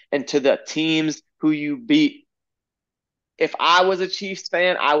friends and to the teams who you beat. If I was a Chiefs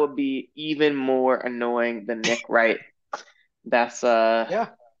fan, I would be even more annoying than Nick Wright. That's Yeah,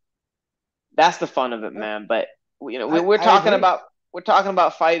 that's the fun of it, man. But I agree. we're talking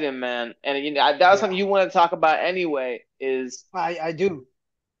about fighting, man. And that was something Yeah, you want to talk about anyway. Is I do.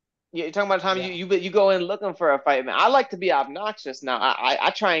 you're talking about the time Yeah. you go in looking for a fight, man. I like to be obnoxious now.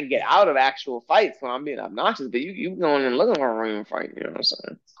 I try and get Yeah. out of actual fights when I'm being obnoxious, but you going in looking for a real fight. You know what I'm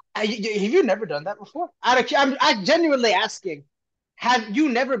saying? Have you never done that before? I'm genuinely asking. Have you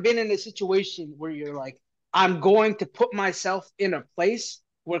never been in a situation where you're like, I'm going to put myself in a place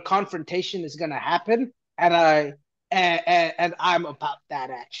where confrontation is going to happen, and and I'm about that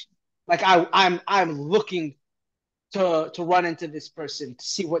action. Like I'm looking to run into this person to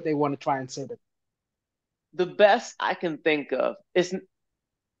see what they want to try and say to The best I can think of is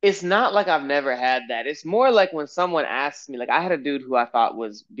it's not like I've never had that. It's more like when someone asks me, like I had a dude who I thought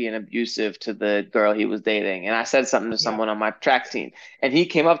was being abusive to the girl he was dating, and I said something to yeah, someone on my track team, and he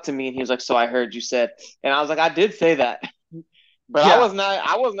came up to me and he was like, "So I heard you said," and I was like, "I did say that." But yeah, I was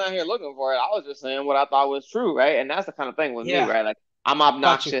not here looking for it. I was just saying what I thought was true, right? And that's the kind of thing with me, yeah. right? Like I'm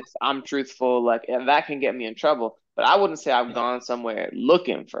Got you. obnoxious, I'm truthful, like and that can get me in trouble. But I wouldn't say I've Yeah, gone somewhere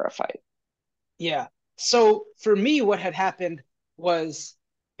looking for a fight. yeah. So for me, what had happened was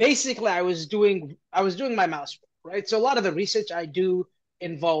basically I was doing my mouse work, right? So a lot of the research I do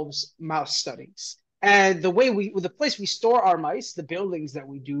involves mouse studies. And the place we store our mice, the buildings that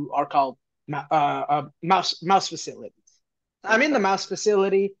we do are called mouse facilities. I'm in the Okay. mouse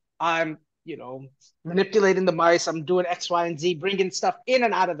facility. I'm, manipulating the mice. I'm doing X, Y, and Z, bringing stuff in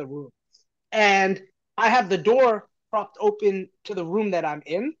and out of the room. And I have the door propped open to the room that I'm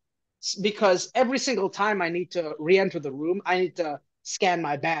in because every single time I need to re-enter the room, I need to scan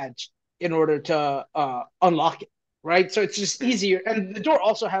my badge in order to unlock it. Right. So it's just Hmm. easier. And the door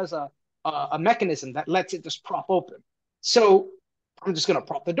also has a mechanism that lets it just prop open. So I'm just gonna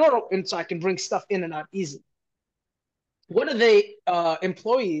prop the door open so I can bring stuff in and out easily. One of the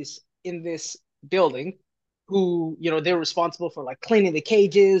employees in this building who, they're responsible for like cleaning the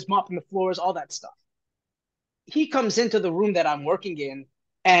cages, mopping the floors, all that stuff. He comes into the room that I'm working in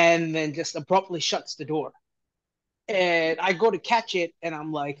and then just abruptly shuts the door. And I go to catch it and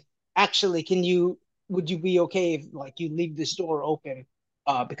I'm like, actually, would you be okay if like you leave this door open?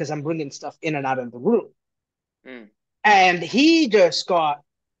 Because I'm bringing stuff in and out of the room. Mm. And he just got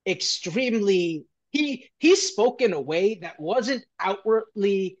extremely he spoke in a way that wasn't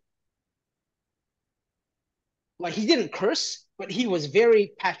outwardly like he didn't curse, but he was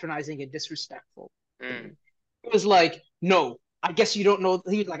very patronizing and disrespectful to Mm. me. It was like, no, I guess you don't know.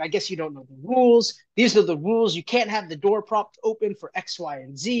 He was like, I guess you don't know the rules. These are the rules. You can't have the door propped open for X, Y,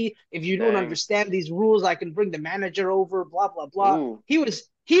 and Z. If you don't Dang. understand these rules, I can bring the manager over. Blah blah blah. Ooh. He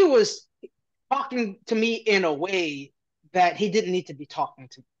was talking to me in a way that he didn't need to be talking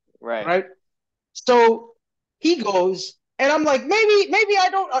to me, Right. right? So he goes, and I'm like, maybe I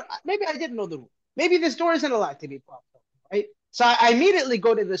don't, maybe I didn't know the rule. Maybe this door isn't allowed to be propped open, right? So I immediately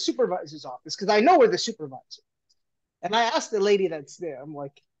go to the supervisor's office because I know where the supervisor is. And I asked the lady that's there, I'm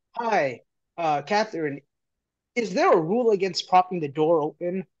like, hi, Catherine, is there a rule against propping the door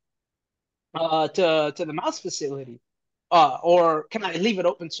open to the mouse facility? Or can I leave it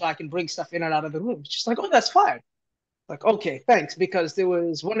open so I can bring stuff in and out of the room? She's like, oh, that's fine. Like, okay, thanks, because there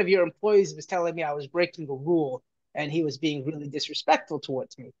was one of your employees was telling me I was breaking a rule and he was being really disrespectful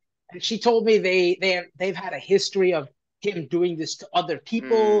towards me. And she told me they've had a history of him doing this to other Mm.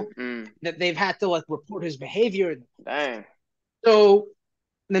 people, Mm. that they've had to like report his behavior. Dang. So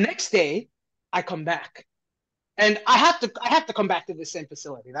the next day I come back and I have to come back to the same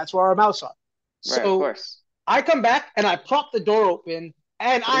facility. That's where our mouse are. Right, of So course. I come back and I prop the door open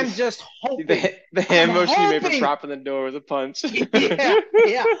and I'm just hoping. The I'm hand motion you made for hoping. propping the door was a punch. Yeah,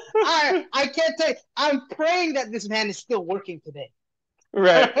 yeah. I can't tell you. I'm praying that this man is still working today. All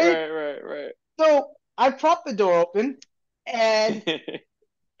Right, right. right, right, right. So I prop the door open, and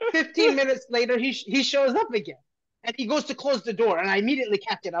 15 minutes later, he shows up again, and he goes to close the door, and I immediately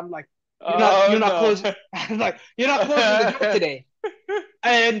catch it. I'm like, Oh you're not no. closing. I'm like, you're not closing the door today.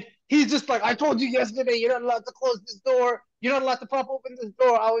 And he's just like, I told you yesterday, you're not allowed to close this door. You're not allowed to prop open this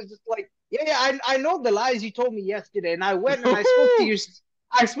door. I was just like, yeah, I know the lies you told me yesterday. And I went and I spoke to your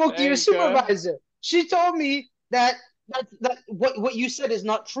Dang, cuz. supervisor. She told me that what you said is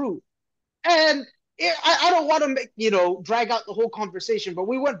not true. And I don't want to drag out the whole conversation, but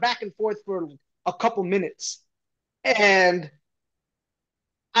we went back and forth for a couple minutes. And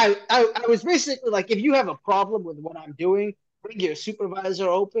I was basically like, if you have a problem with what I'm doing, bring your supervisor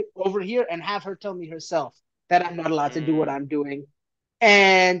over here and have her tell me herself that I'm not allowed to do what Mm. I'm doing.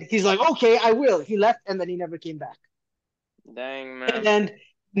 And he's like, okay, I will. He left and then he never came back. Dang, man. And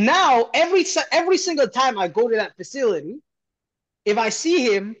now every single time I go to that facility, if I see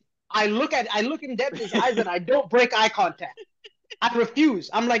him, I look him dead in his eyes and I don't break eye contact. I refuse.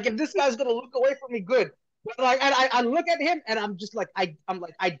 I'm like, if this guy's gonna look away from me, good. But like, I look at him and I'm just like, I'm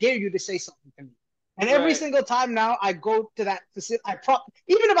like, I dare you to say something to me. And every Right. single time now, I go to that facility.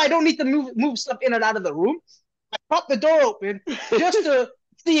 Even if I don't need to move stuff in and out of the room, I prop the door open just to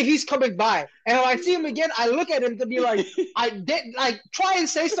see if he's coming by. And if I see him again, I look at him to be like, I did like try and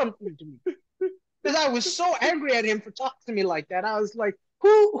say something to me because I was so angry at him for talking to me like that. I was like,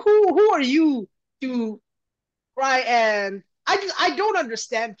 who are you to try and I don't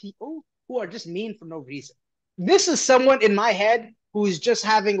understand people who are just mean for no reason. This is someone in my head who's just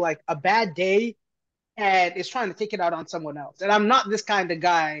having like a bad day and is trying to take it out on someone else. And I'm not this kind of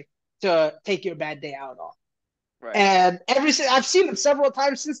guy to take your bad day out on. Right. And I've seen him several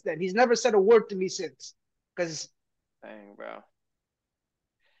times since then. He's never said a word to me since. Because Dang, bro.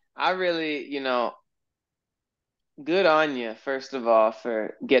 I really, good on you, first of all,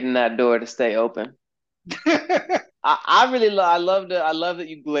 for getting that door to stay open. I really I love that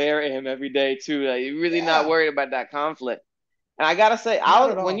you glare at him every day too. Like, you're really not yeah, worried about that conflict. And I gotta say, not I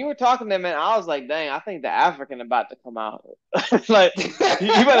at was when you all. were talking to him, man, I was like, dang, I think the African about to come out. Like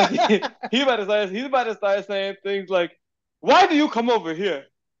he about to he's about to start saying things like, "Why do you come over here?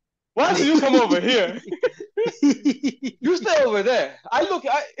 Why do you come over here? You stay over there." I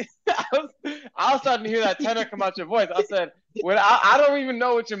was starting to hear that tenor come out your voice. I said, "Well, I don't even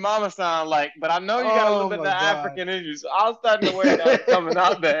know what your mama sound like, but I know you got a little Oh bit of my the god. African in you." So I was starting to worry that was coming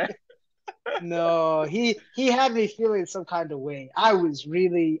out there. No, he had me feeling some kind of way. I was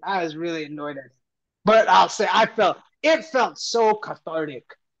really annoyed at him. But I'll say it felt so cathartic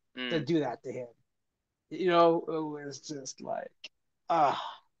to Mm. do that to him. It was just like, ah,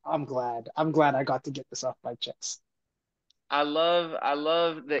 I'm glad. I'm glad I got to get this off my chest. I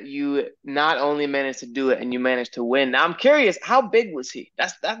love that you not only managed to do it and you managed to win. Now I'm curious, how big was he?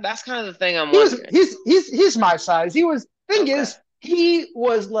 That's kind of the thing I'm He was wondering. he's my size. Thing Okay. is, he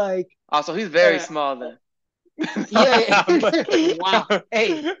was like Also, he's very uh, small then. yeah. Wow.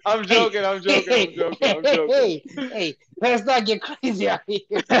 Hey, I'm hey, joking. I'm joking. I'm hey, joking. I'm hey, joking. hey, hey, let's not get crazy out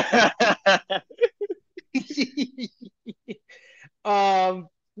here. um,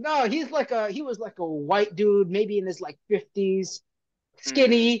 No, he was like a white dude, maybe in his like 50s, Mm,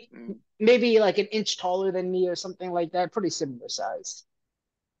 skinny, mm. maybe like an inch taller than me or something like that, pretty similar size.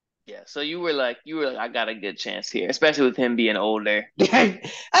 Yeah, so you were like, I got a good chance here, especially with him being older. I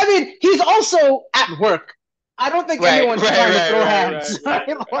mean, he's also at work. I don't think Right, anyone's right, trying to right, throw right, right, hands. right,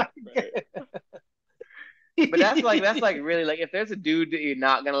 Right? right, right. But that's like really like if there's a dude that you're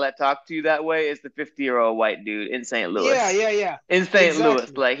not gonna let talk to you that way, it's the 50-year-old white dude in St. Yeah, Louis. yeah, yeah. In St. Louis,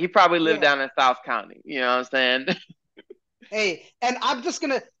 Exactly. like he probably lived Yeah. down in South County. You know what I'm saying? Hey, and I'm just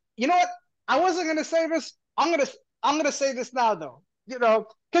gonna, you know what? I wasn't gonna say this. I'm gonna say this now though. You know,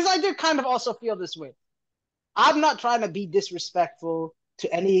 because I did kind of also feel this way. I'm not trying to be disrespectful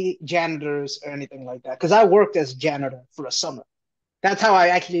to any janitors or anything like that. Because I worked as janitor for a summer. That's how I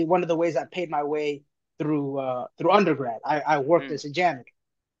actually one of the ways I paid my way through undergrad. I worked Mm. as a janitor.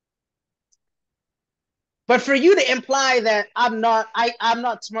 But for you to imply that I'm not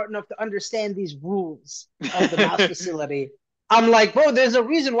smart enough to understand these rules of the mouse facility, I'm like, bro, there's a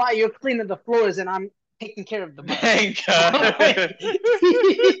reason why you're cleaning the floors and I'm taking care of the mice. Thank I'm like, God. Thank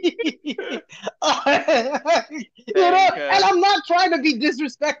and God. I'm not trying to be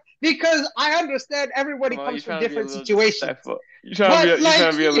disrespectful because I understand Come everybody on, comes you're from trying to be a different little situations. disrespectful. But You're like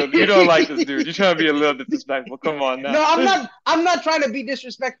trying to be a little. You don't like this dude. You're trying to be a little disrespectful. Come on now. no, I'm not trying to be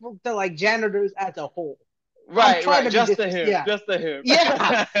disrespectful to like janitors as a whole. I'm Right, trying right. to be Just to disrespectful. him. Yeah. Just to him.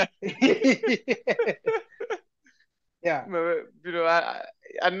 Yeah. Yeah. You know, I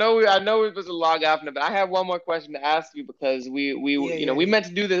know we're supposed to log off now, but I have one more question to ask you because Yeah, you know yeah, we yeah. meant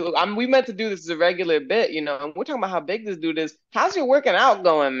to do this. We meant to do this as a regular bit, you know, and we're talking about how big this dude is. How's your working out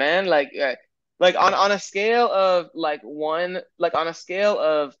going, man? Like on a scale of like one, like on a scale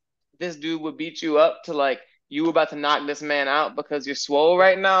of this dude would beat you up to like you about to knock this man out because you're swole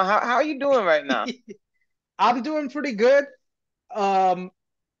right now. How are you doing right now? I'm doing pretty good. Um,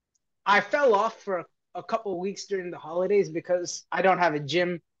 I fell off for a couple of weeks during the holidays because I don't have a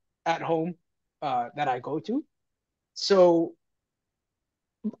gym at home that I go to. So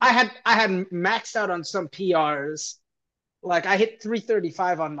I had maxed out on some PRs. Like I hit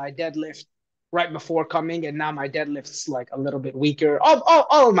 335 on my deadlift right before coming, and now my deadlift's like a little bit weaker.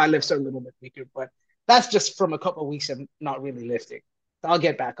 All of my lifts are a little bit weaker, but that's just from a couple of weeks of not really lifting. So I'll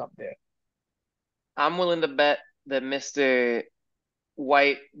get back up there. I'm willing to bet that Mr.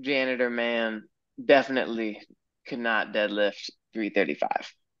 White janitor man definitely could not deadlift 335.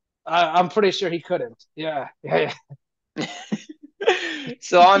 I'm pretty sure he couldn't. Yeah, yeah,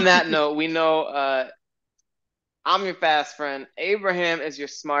 So on that note, we know I'm your fast friend. Abraham is your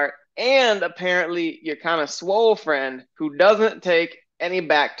smart and apparently your kind of swole friend who doesn't take any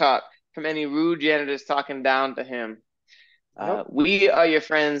back talk from any rude janitors talking down to him. Yep. We are your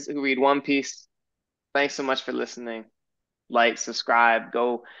friends who read One Piece. Thanks so much for listening. Like, subscribe,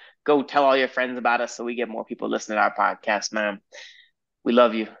 go tell all your friends about us so we get more people listening to our podcast, man. We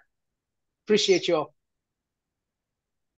love you. Appreciate Peace. you all.